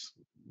printers.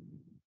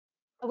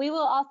 We will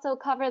also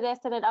cover this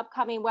in an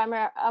upcoming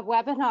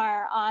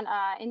webinar on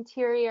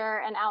interior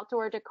and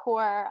outdoor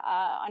decor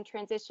on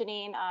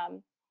transitioning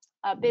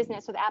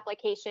business with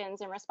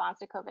applications in response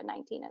to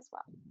COVID-19 as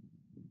well.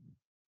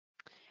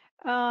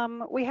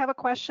 We have a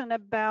question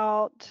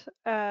about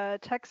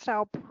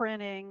textile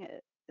printing.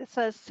 It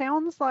says,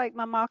 sounds like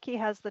Mimaki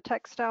has the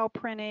textile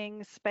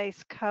printing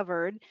space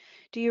covered.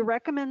 Do you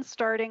recommend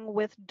starting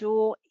with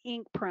dual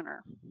ink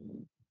printer?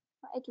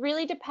 It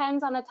really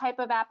depends on the type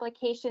of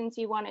applications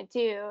you want to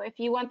do. If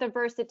you want the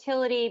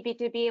versatility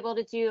to be able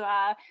to do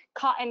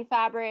cotton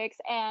fabrics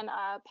and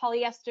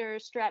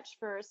polyester stretch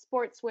for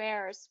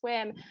sportswear or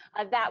swim,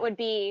 that would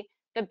be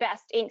the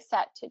best ink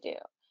set to do.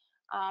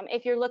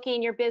 If you're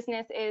looking, your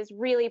business is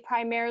really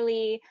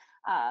primarily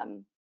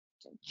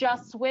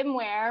just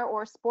swimwear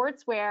or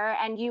sportswear,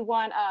 and you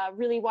want a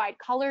really wide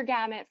color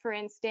gamut, for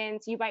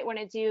instance, you might want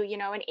to do, you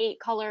know, an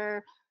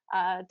 8-color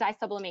dye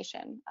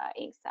sublimation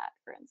ink set,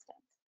 for instance.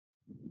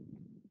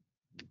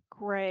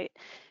 Great.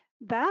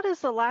 That is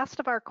the last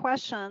of our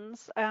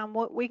questions.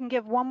 We can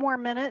give one more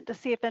minute to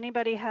see if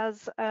anybody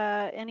has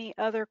any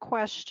other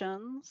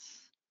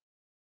questions.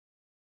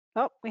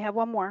 Oh, we have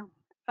one more.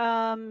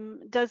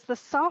 Does the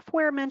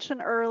software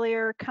mentioned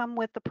earlier come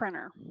with the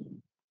printer?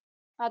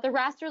 The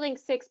Rasterlink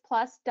 6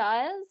 Plus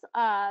does.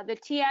 The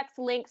TX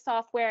Link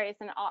software is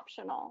an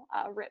optional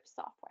RIP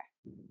software.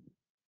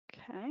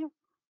 Okay.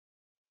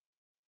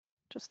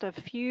 Just a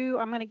few,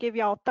 I'm going to give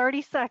y'all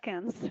 30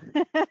 seconds.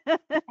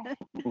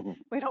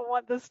 We don't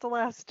want this to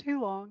last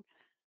too long.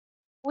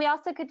 We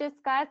also could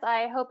discuss,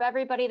 I hope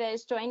everybody that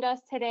has joined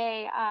us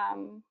today,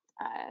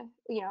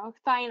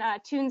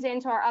 tunes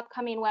into our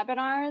upcoming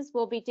webinars.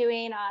 We'll be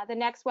doing the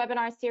next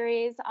webinar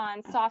series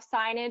on soft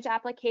signage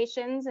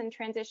applications and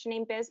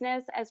transitioning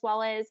business, as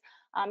well as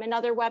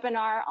another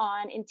webinar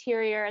on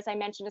interior, as I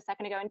mentioned a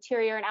second ago,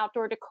 interior and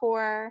outdoor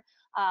decor,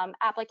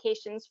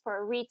 applications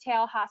for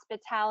retail,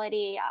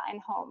 hospitality, and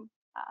home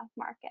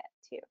market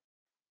too.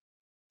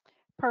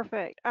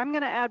 Perfect. I'm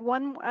going to add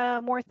one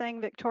more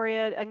thing,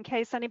 Victoria, in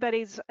case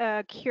anybody's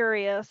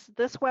curious.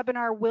 This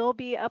webinar will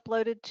be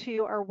uploaded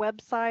to our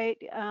website,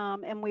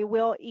 and we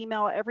will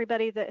email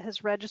everybody that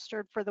has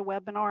registered for the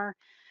webinar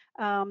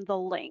the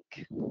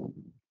link.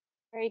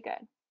 Very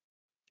good.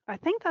 I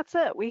think that's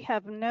it. We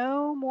have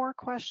no more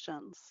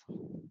questions.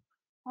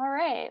 All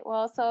right.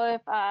 Well, so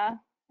if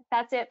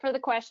that's it for the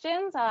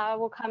questions,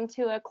 we'll come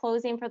to a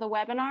closing for the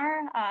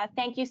webinar.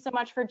 Thank you so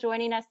much for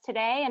joining us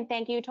today, and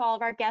thank you to all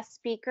of our guest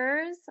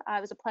speakers. It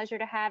was a pleasure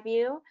to have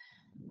you.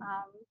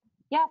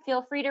 Yeah,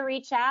 feel free to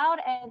reach out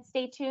and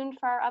stay tuned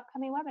for our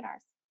upcoming webinars.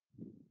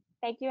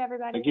 Thank you,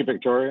 everybody. Thank you,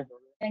 Victoria.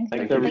 Thanks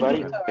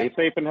everybody. Stay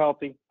safe and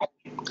healthy.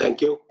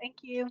 Thank you. Thank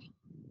you.